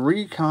on the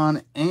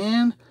Recon.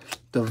 And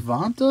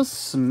Devonta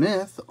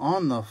Smith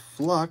on the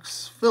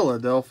Flux,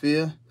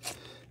 Philadelphia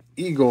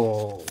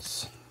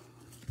Eagles.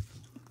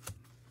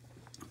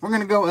 We're going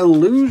to go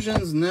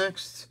Illusions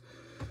next.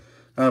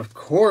 Of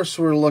course,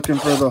 we're looking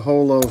for the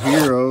Holo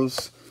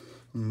Heroes.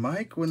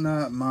 Mike would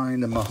not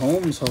mind the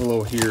Mahomes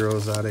Holo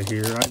Heroes out of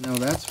here. I know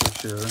that's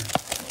for sure.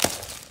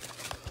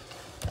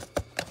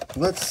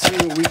 Let's see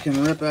what we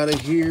can rip out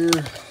of here.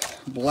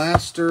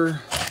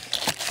 Blaster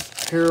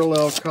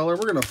parallel color.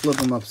 We're going to flip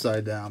them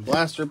upside down.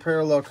 Blaster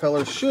parallel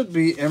color should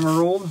be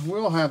emerald.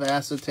 We'll have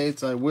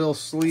acetates. I will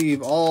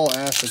sleeve all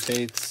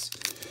acetates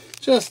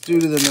just due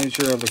to the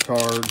nature of the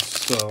cards.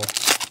 So,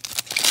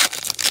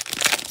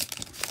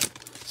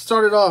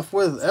 started off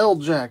with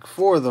L-Jack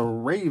for the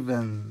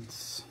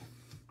Ravens,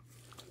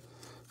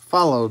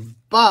 followed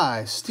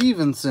by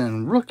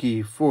Stevenson,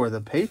 rookie for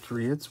the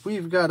Patriots.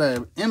 We've got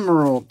a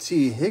Emerald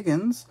T.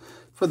 Higgins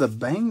for the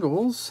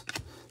Bengals.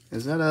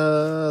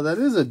 That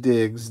is a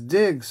Diggs.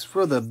 Diggs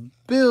for the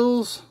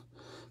Bills.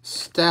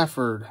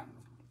 Stafford,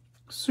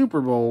 Super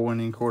Bowl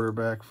winning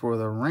quarterback for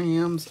the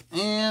Rams.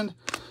 And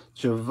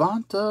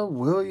Javonte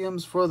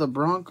Williams for the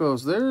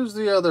Broncos. There's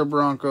the other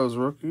Broncos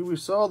rookie. We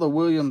saw the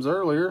Williams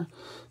earlier.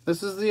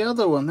 This is the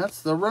other one.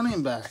 That's the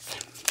running back.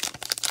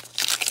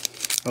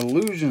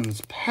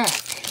 Illusions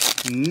pack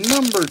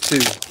number 2.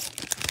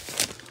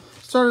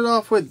 Started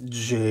off with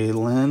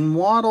Jalen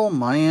Waddle,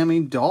 Miami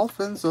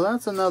Dolphins. So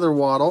that's another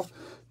Waddle.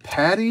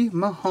 Patty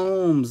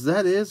Mahomes.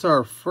 That is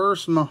our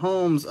first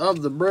Mahomes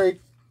of the break.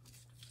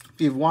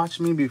 If you've watched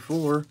me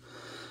before,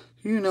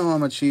 you know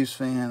I'm a Chiefs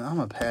fan. I'm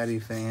a Patty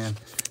fan.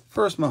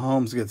 First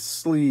Mahomes gets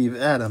sleeve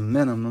at a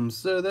minimum.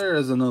 So there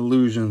is an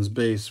Illusions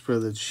base for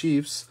the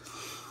Chiefs.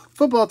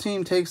 Football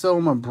team takes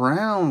home a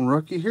Brown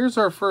rookie. Here's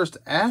our first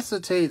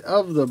acetate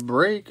of the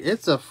break.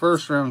 It's a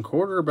first-round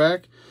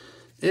quarterback.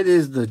 It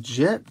is the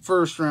Jet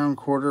first-round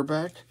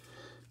quarterback.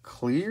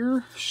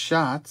 Clear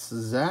shots.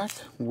 Zach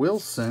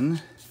Wilson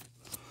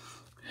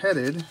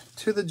headed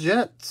to the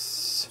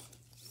Jets.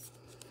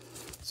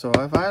 So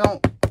if I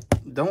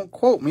don't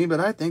quote me, but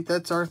I think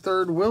that's our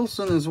third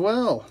Wilson as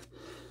well.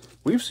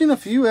 We've seen a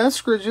few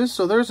Eskridges,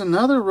 so there's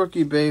another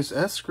rookie base,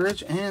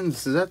 Eskridge, and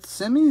is that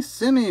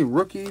Simi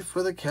rookie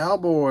for the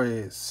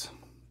Cowboys.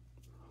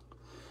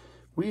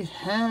 We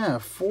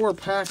have 4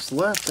 packs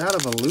left out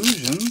of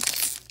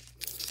Illusions.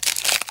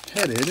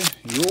 Headed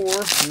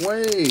your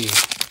way.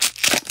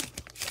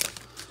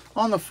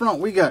 On the front,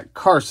 we got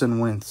Carson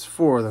Wentz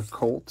for the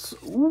Colts.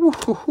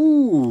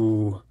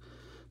 Ooh,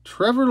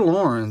 Trevor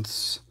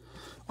Lawrence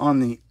on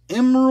the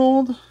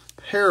Emerald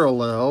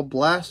Parallel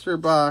Blaster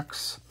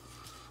Box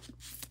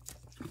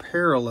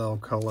Parallel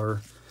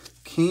color.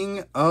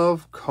 King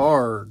of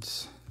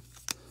Cards.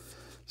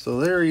 So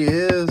there he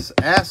is.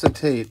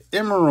 Acetate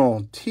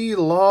Emerald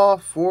T-Law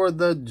for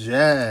the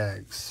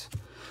Jags.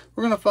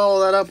 We're going to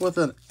follow that up with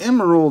an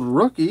Emerald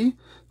rookie.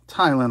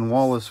 Tylan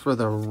Wallace for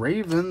the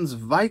Ravens.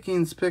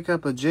 Vikings pick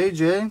up a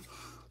JJ.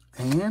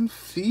 And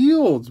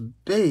Fields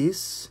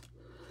base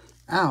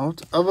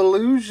out of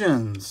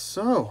Illusions.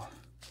 So,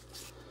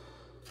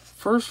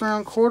 first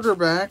round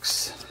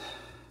quarterbacks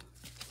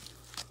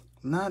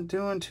not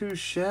doing too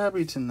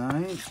shabby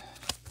tonight.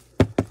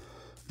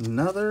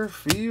 Another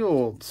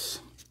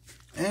Fields.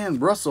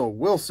 And Russell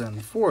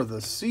Wilson for the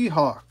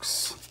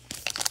Seahawks.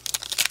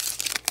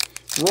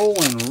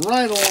 Rolling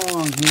right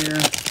along here.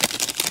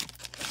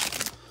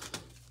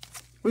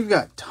 We've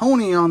got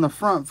Tony on the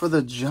front for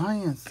the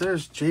Giants.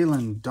 There's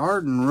Jalen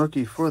Darden,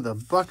 rookie for the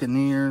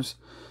Buccaneers.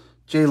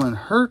 Jalen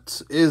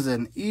Hurts is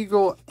an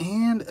Eagle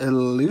and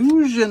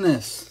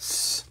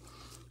Illusionists.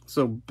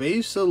 So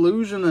base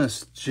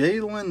Illusionist,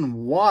 Jalen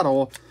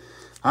Waddle.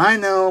 I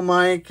know,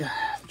 Mike,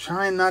 I'm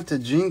trying not to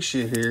jinx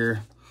you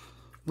here.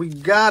 We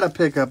got to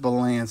pick up a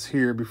Lance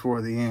here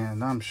before the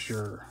end, I'm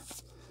sure.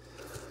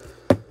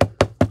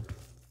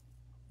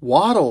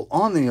 Waddle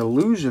on the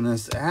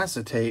Illusionist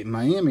acetate,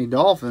 Miami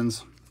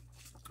Dolphins.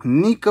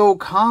 Nico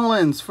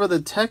Collins for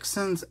the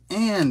Texans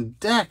and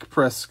Dak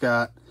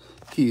Prescott.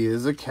 He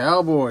is a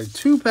Cowboy.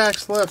 2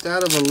 packs left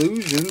out of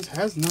Illusions.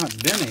 Has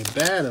not been a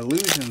bad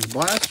Illusions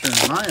blaster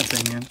in my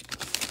opinion.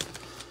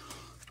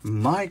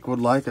 Mike would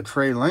like a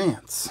Trey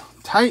Lance.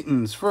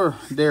 Titans for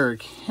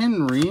Derrick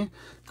Henry.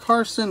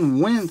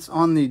 Carson Wentz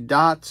on the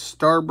Dots,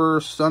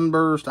 Starburst,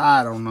 Sunburst.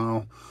 I don't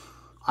know.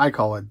 I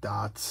call it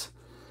Dots.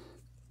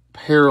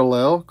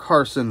 Parallel.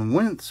 Carson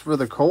Wentz for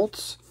the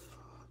Colts.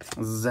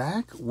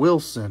 Zach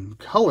Wilson.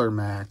 Color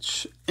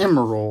match.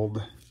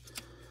 Emerald.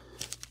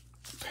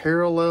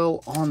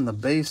 Parallel on the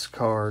base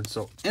card.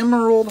 So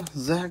Emerald,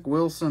 Zach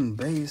Wilson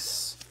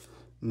base,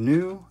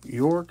 New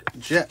York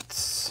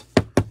Jets.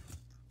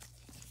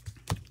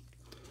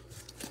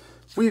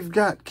 We've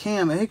got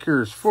Cam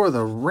Akers for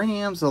the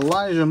Rams.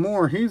 Elijah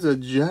Moore, he's a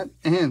Jet.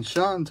 And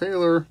Sean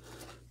Taylor,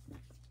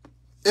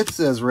 it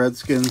says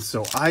Redskins,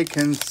 so I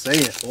can say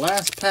it.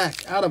 Last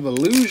pack out of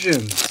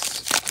Illusions.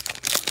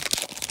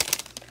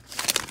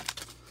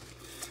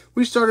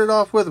 We started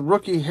off with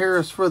Rookie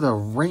Harris for the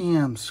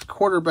Rams.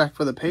 Quarterback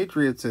for the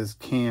Patriots is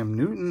Cam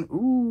Newton.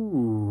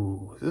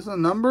 Ooh, is this a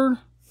numbered?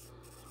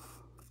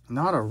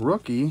 Not a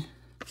rookie.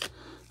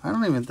 I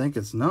don't even think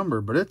it's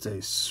numbered, but it's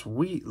a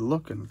sweet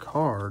looking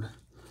card.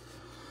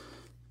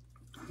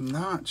 I'm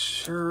not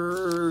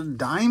sure.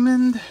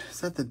 Diamond?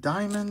 Is that the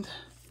Diamond?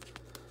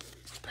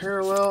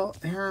 Parallel.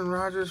 Aaron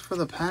Rodgers for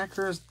the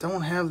Packers.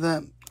 Don't have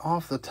that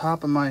off the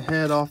top of my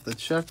head, off the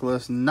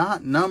checklist.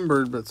 Not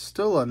numbered, but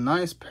still a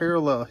nice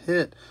parallel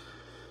hit.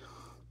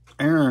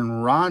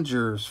 Aaron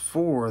Rodgers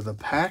for the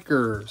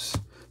Packers.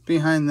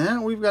 Behind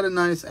that, we've got a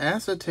nice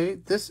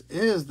acetate. This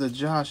is the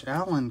Josh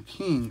Allen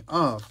King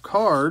of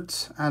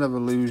Cards out of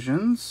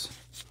Illusions.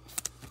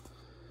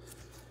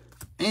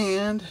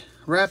 And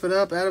wrap it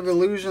up out of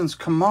Illusions,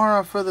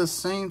 Kamara for the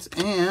Saints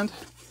and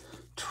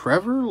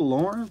Trevor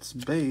Lawrence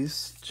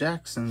base,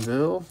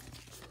 Jacksonville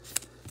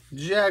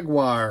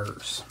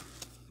Jaguars.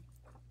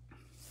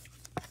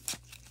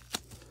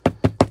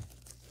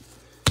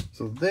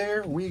 So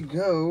there we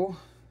go.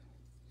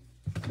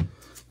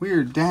 We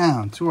are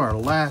down to our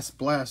last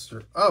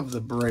blaster of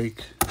the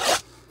break.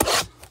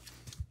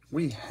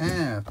 We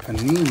have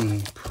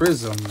Panini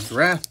Prism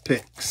Draft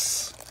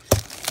Picks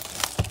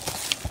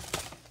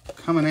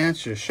coming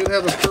at you. Should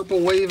have a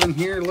purple wave in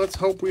here. Let's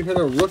hope we hit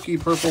a rookie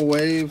purple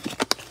wave.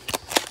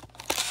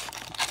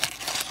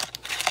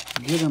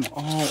 Get them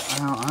all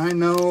out. I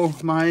know,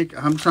 Mike.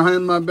 I'm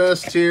trying my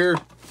best here.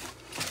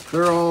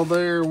 They're all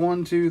there.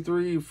 1, 2,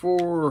 3,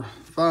 4,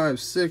 5,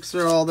 6.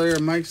 They're all there.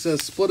 Mike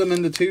says split them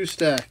into 2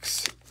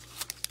 stacks.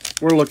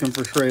 We're looking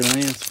for Trey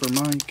Lance for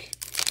Mike.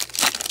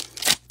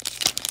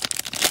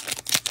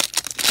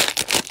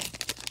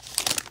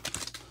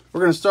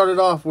 We're going to start it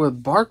off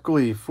with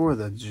Barkley for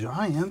the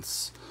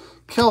Giants.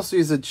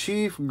 Kelsey's a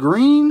Chief.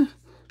 Green.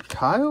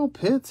 Kyle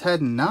Pitts.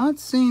 Had not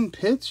seen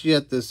Pitts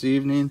yet this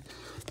evening.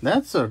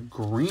 That's a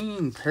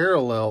green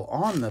parallel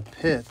on the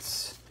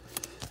Pitts.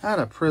 Out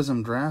of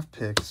Prism Draft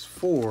Picks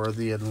for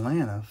the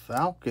Atlanta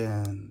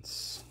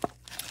Falcons.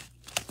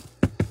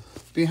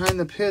 Behind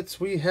the Pitts,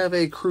 we have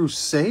a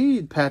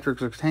Crusade Patrick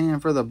Surtain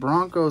for the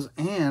Broncos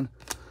and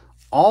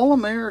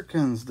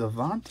All-Americans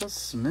Devonta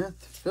Smith,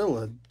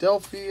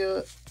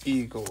 Philadelphia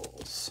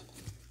Eagles.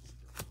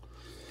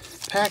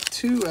 Pack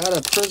 2 out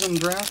of Prism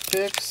Draft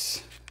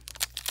Picks.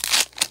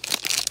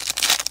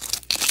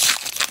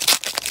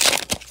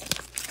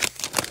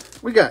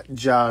 We got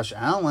Josh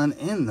Allen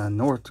in the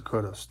North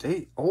Dakota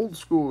State old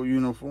school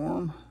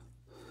uniform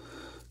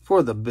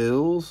for the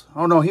Bills.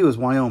 Oh, no, he was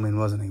Wyoming,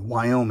 wasn't he?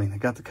 Wyoming. I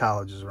got the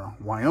colleges wrong.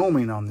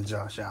 Wyoming on the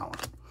Josh Allen.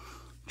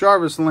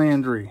 Jarvis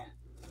Landry.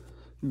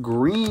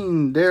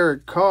 Green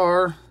Derek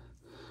Carr.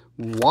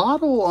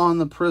 Waddle on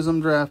the Prism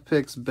Draft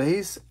Picks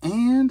base.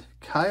 And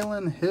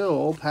Kylan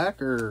Hill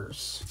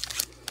Packers.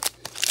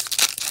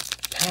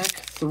 Pack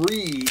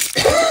 3.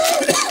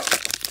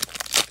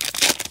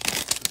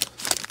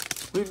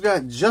 We've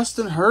got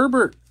Justin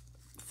Herbert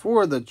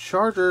for the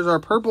Chargers. Our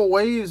purple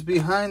waves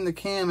behind the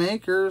Cam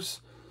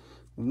Akers.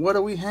 What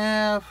do we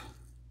have?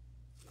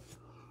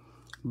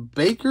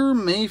 Baker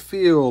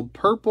Mayfield,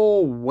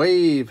 purple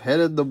wave,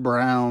 headed the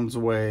Browns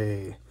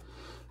way.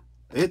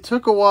 It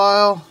took a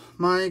while,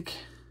 Mike,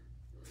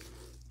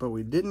 but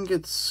we didn't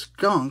get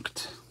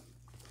skunked.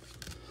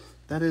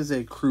 That is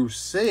a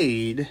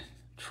Crusade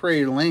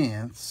Trey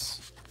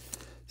Lance.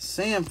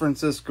 San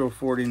Francisco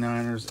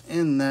 49ers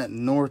in that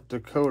North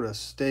Dakota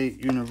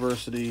State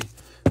University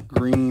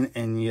green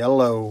and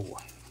yellow.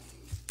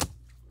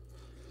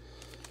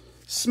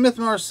 Smith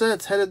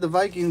Marsette's headed the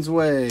Vikings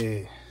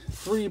way.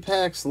 3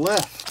 packs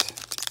left.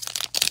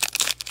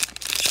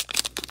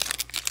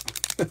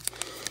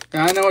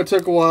 Now, I know it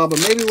took a while, but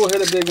maybe we'll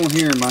hit a big one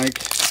here, Mike.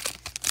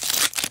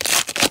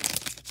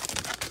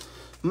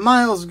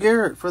 Myles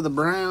Garrett for the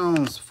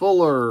Browns.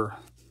 Fuller.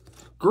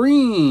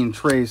 Green,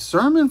 Trey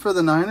Sermon for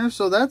the Niners.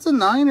 So that's a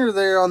Niner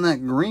there on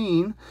that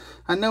green.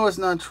 I know it's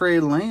not Trey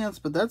Lance,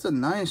 but that's a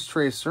nice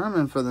Trey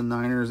Sermon for the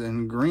Niners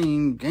in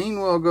green.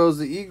 Gainwell goes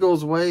the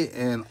Eagles' way,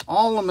 and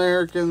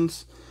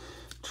All-Americans,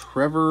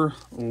 Trevor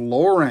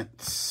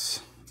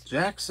Lawrence.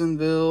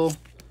 Jacksonville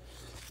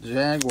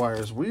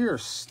Jaguars. We are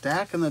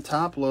stacking the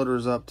top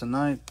loaders up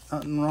tonight.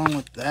 Nothing wrong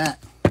with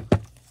that.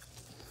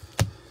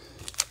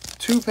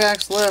 2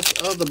 packs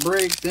left of the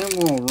break. Then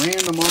we'll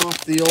random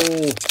off the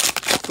old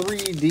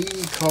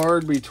 3D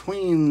card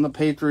between the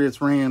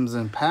Patriots, Rams,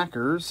 and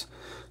Packers.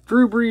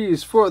 Drew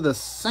Brees for the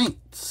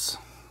Saints.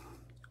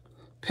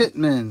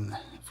 Pittman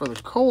for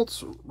the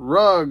Colts.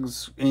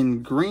 Ruggs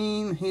in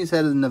green. He's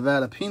headed to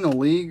Nevada Penal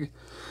League.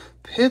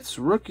 Pitts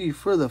rookie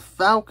for the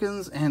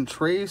Falcons. And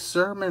Trey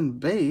Sermon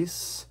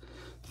base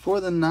for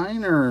the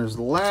Niners.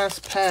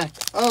 Last pack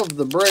of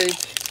the break.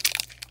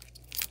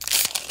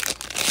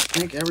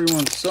 Thank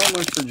everyone so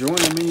much for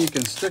joining me. You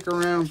can stick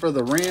around for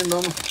the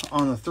random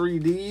on the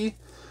 3D.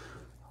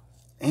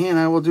 And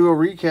I will do a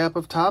recap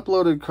of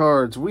top-loaded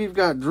cards. We've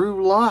got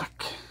Drew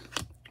Lock,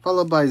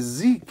 followed by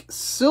Zeke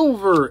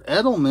Silver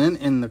Edelman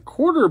in the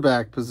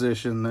quarterback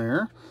position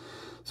there.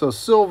 So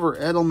Silver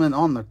Edelman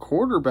on the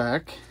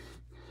quarterback.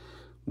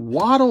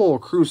 Waddle,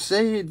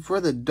 Crusade for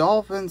the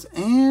Dolphins.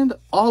 And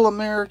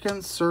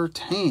All-American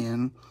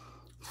Surtain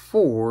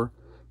for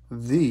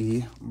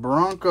the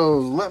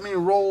Broncos. Let me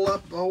roll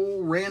up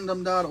old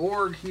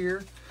random.org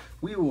here.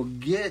 We will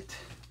get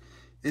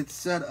it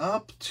set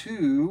up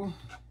to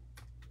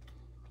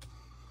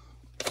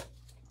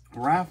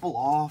raffle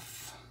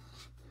off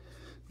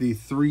the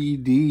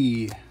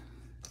 3D.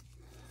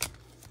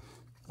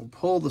 We'll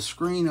pull the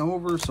screen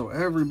over so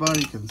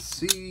everybody can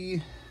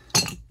see.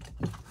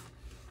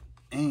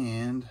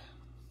 And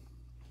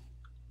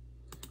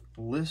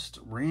list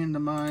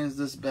randomize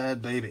this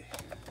bad baby.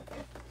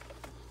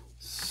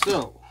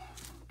 So,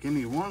 give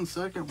me 1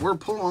 second. We're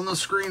pulling the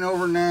screen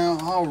over now.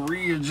 I'll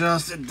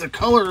readjust it. The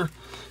color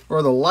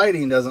or the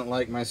lighting doesn't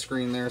like my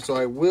screen there, so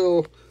I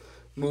will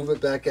move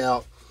it back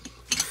out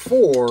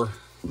for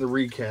the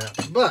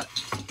recap. But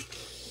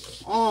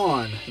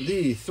on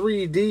the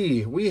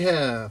 3D, we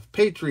have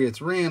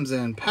Patriots, Rams,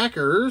 and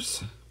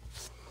Packers.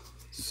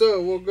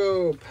 So we'll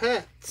go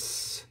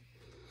Pats,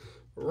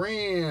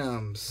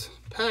 Rams,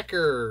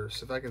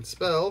 Packers, if I can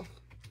spell.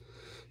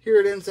 Here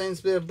at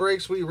Insanespiv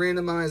Breaks, we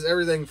randomize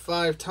everything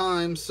 5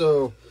 times,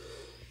 so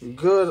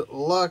good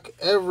luck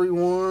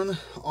everyone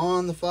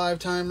on the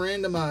 5-time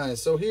randomize.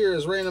 So here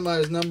is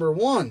randomize number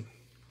 1.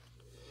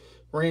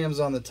 Rams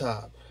on the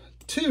top.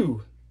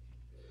 2,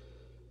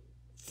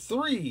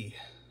 3,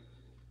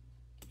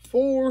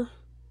 4.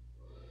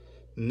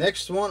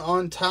 Next one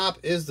on top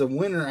is the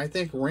winner. I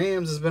think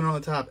Rams has been on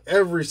the top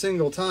every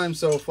single time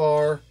so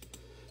far.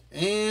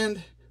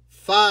 And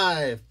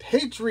 5.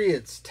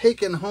 Patriots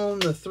taking home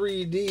the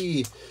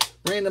 3D.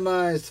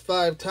 Randomized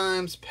 5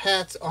 times.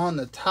 Pats on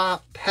the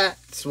top.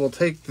 Pats will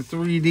take the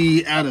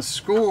 3D at a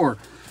score.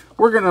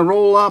 We're going to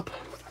roll up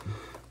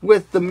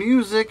with the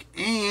music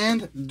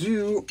and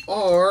do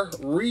our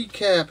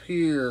recap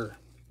here.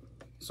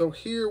 So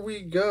here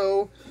we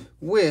go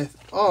with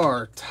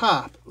our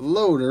top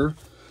loader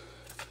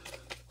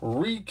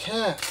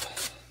recap.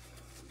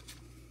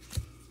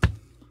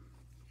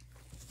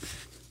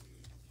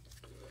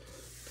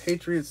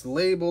 Patriots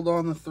labeled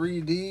on the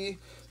 3D.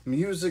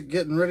 Music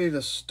getting ready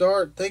to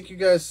start. Thank you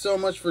guys so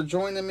much for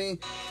joining me.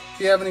 If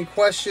you have any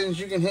questions,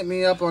 you can hit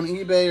me up on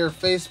eBay or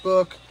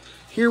Facebook.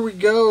 Here we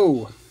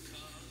go.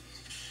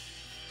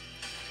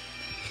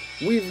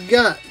 We've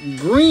got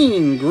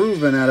Green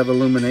Groovin' out of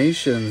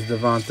Illuminations,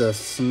 Devonta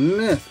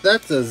Smith.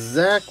 That's a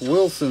Zach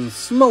Wilson,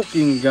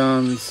 Smoking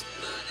Guns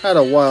out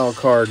of Wild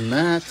Card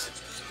Matt.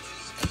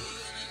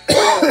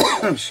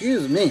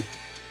 Excuse me.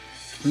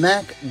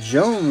 Mac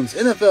Jones,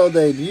 NFL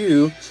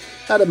debut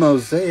out of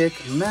Mosaic.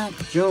 Mac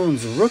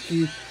Jones,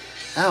 rookie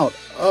out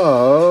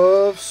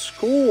of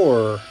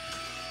Score.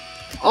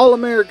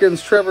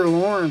 All-Americans, Trevor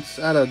Lawrence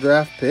out of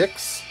Draft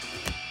Picks.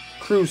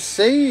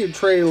 Crusade,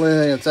 Trey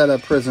Lance out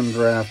of Prism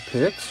Draft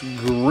Picks.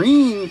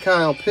 Green,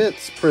 Kyle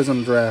Pitts,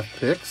 Prism Draft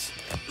Picks.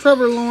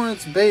 Trevor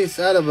Lawrence base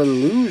out of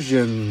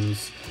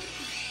Illusions.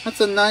 That's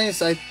a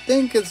nice, I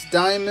think it's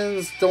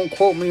Diamonds, don't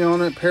quote me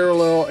on it.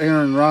 Parallel,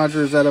 Aaron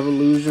Rodgers out of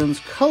Illusions.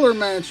 Color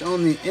match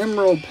on the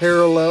Emerald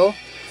Parallel.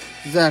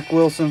 Zach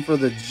Wilson for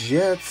the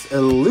Jets.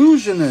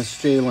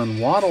 Illusionist, Jalen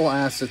Waddle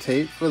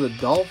acetate for the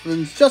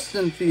Dolphins.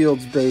 Justin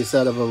Fields base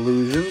out of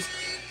Illusions.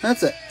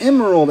 That's an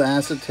Emerald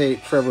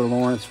acetate, Trevor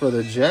Lawrence for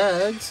the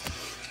Jags.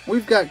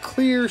 We've got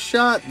Clear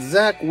Shot,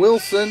 Zach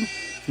Wilson,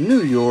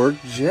 New York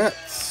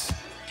Jets.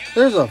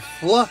 There's a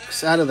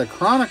Flux out of the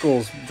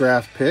Chronicles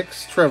Draft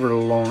Picks, Trevor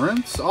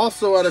Lawrence.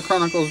 Also out of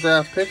Chronicles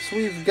Draft Picks,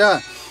 we've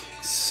got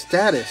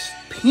Status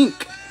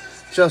Pink,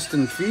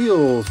 Justin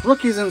Fields.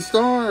 Rookies and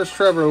Stars,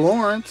 Trevor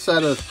Lawrence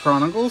out of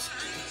Chronicles.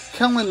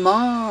 Kellen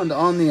Mond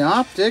on the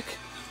Optic.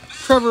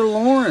 Trevor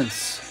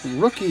Lawrence,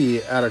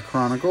 rookie out of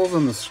Chronicles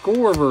in the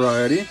Score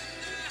variety.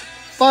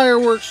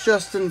 Fireworks,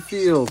 Justin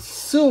Fields.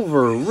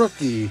 Silver,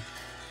 rookie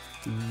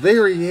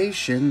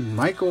variation,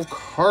 Michael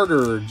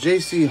Carter.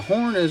 JC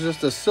Horn is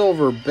just a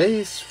silver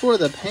base for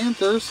the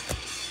Panthers.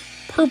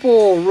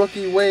 Purple,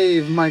 rookie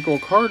wave, Michael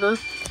Carter.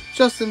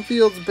 Justin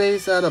Fields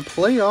base out of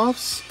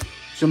Playoffs.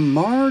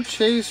 Jamar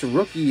Chase,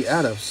 rookie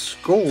out of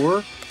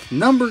Score.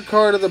 Numbered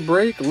card of the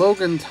break,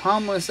 Logan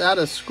Thomas out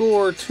of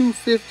Score,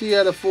 250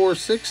 out of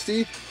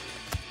 460.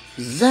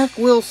 Zach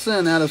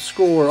Wilson out of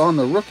Score on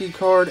the rookie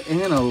card.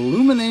 And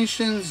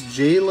Illuminations,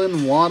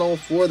 Jalen Waddle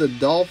for the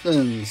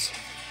Dolphins.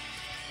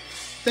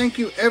 Thank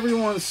you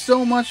everyone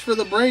so much for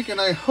the break, and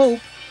I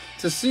hope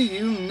to see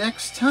you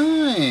next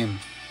time.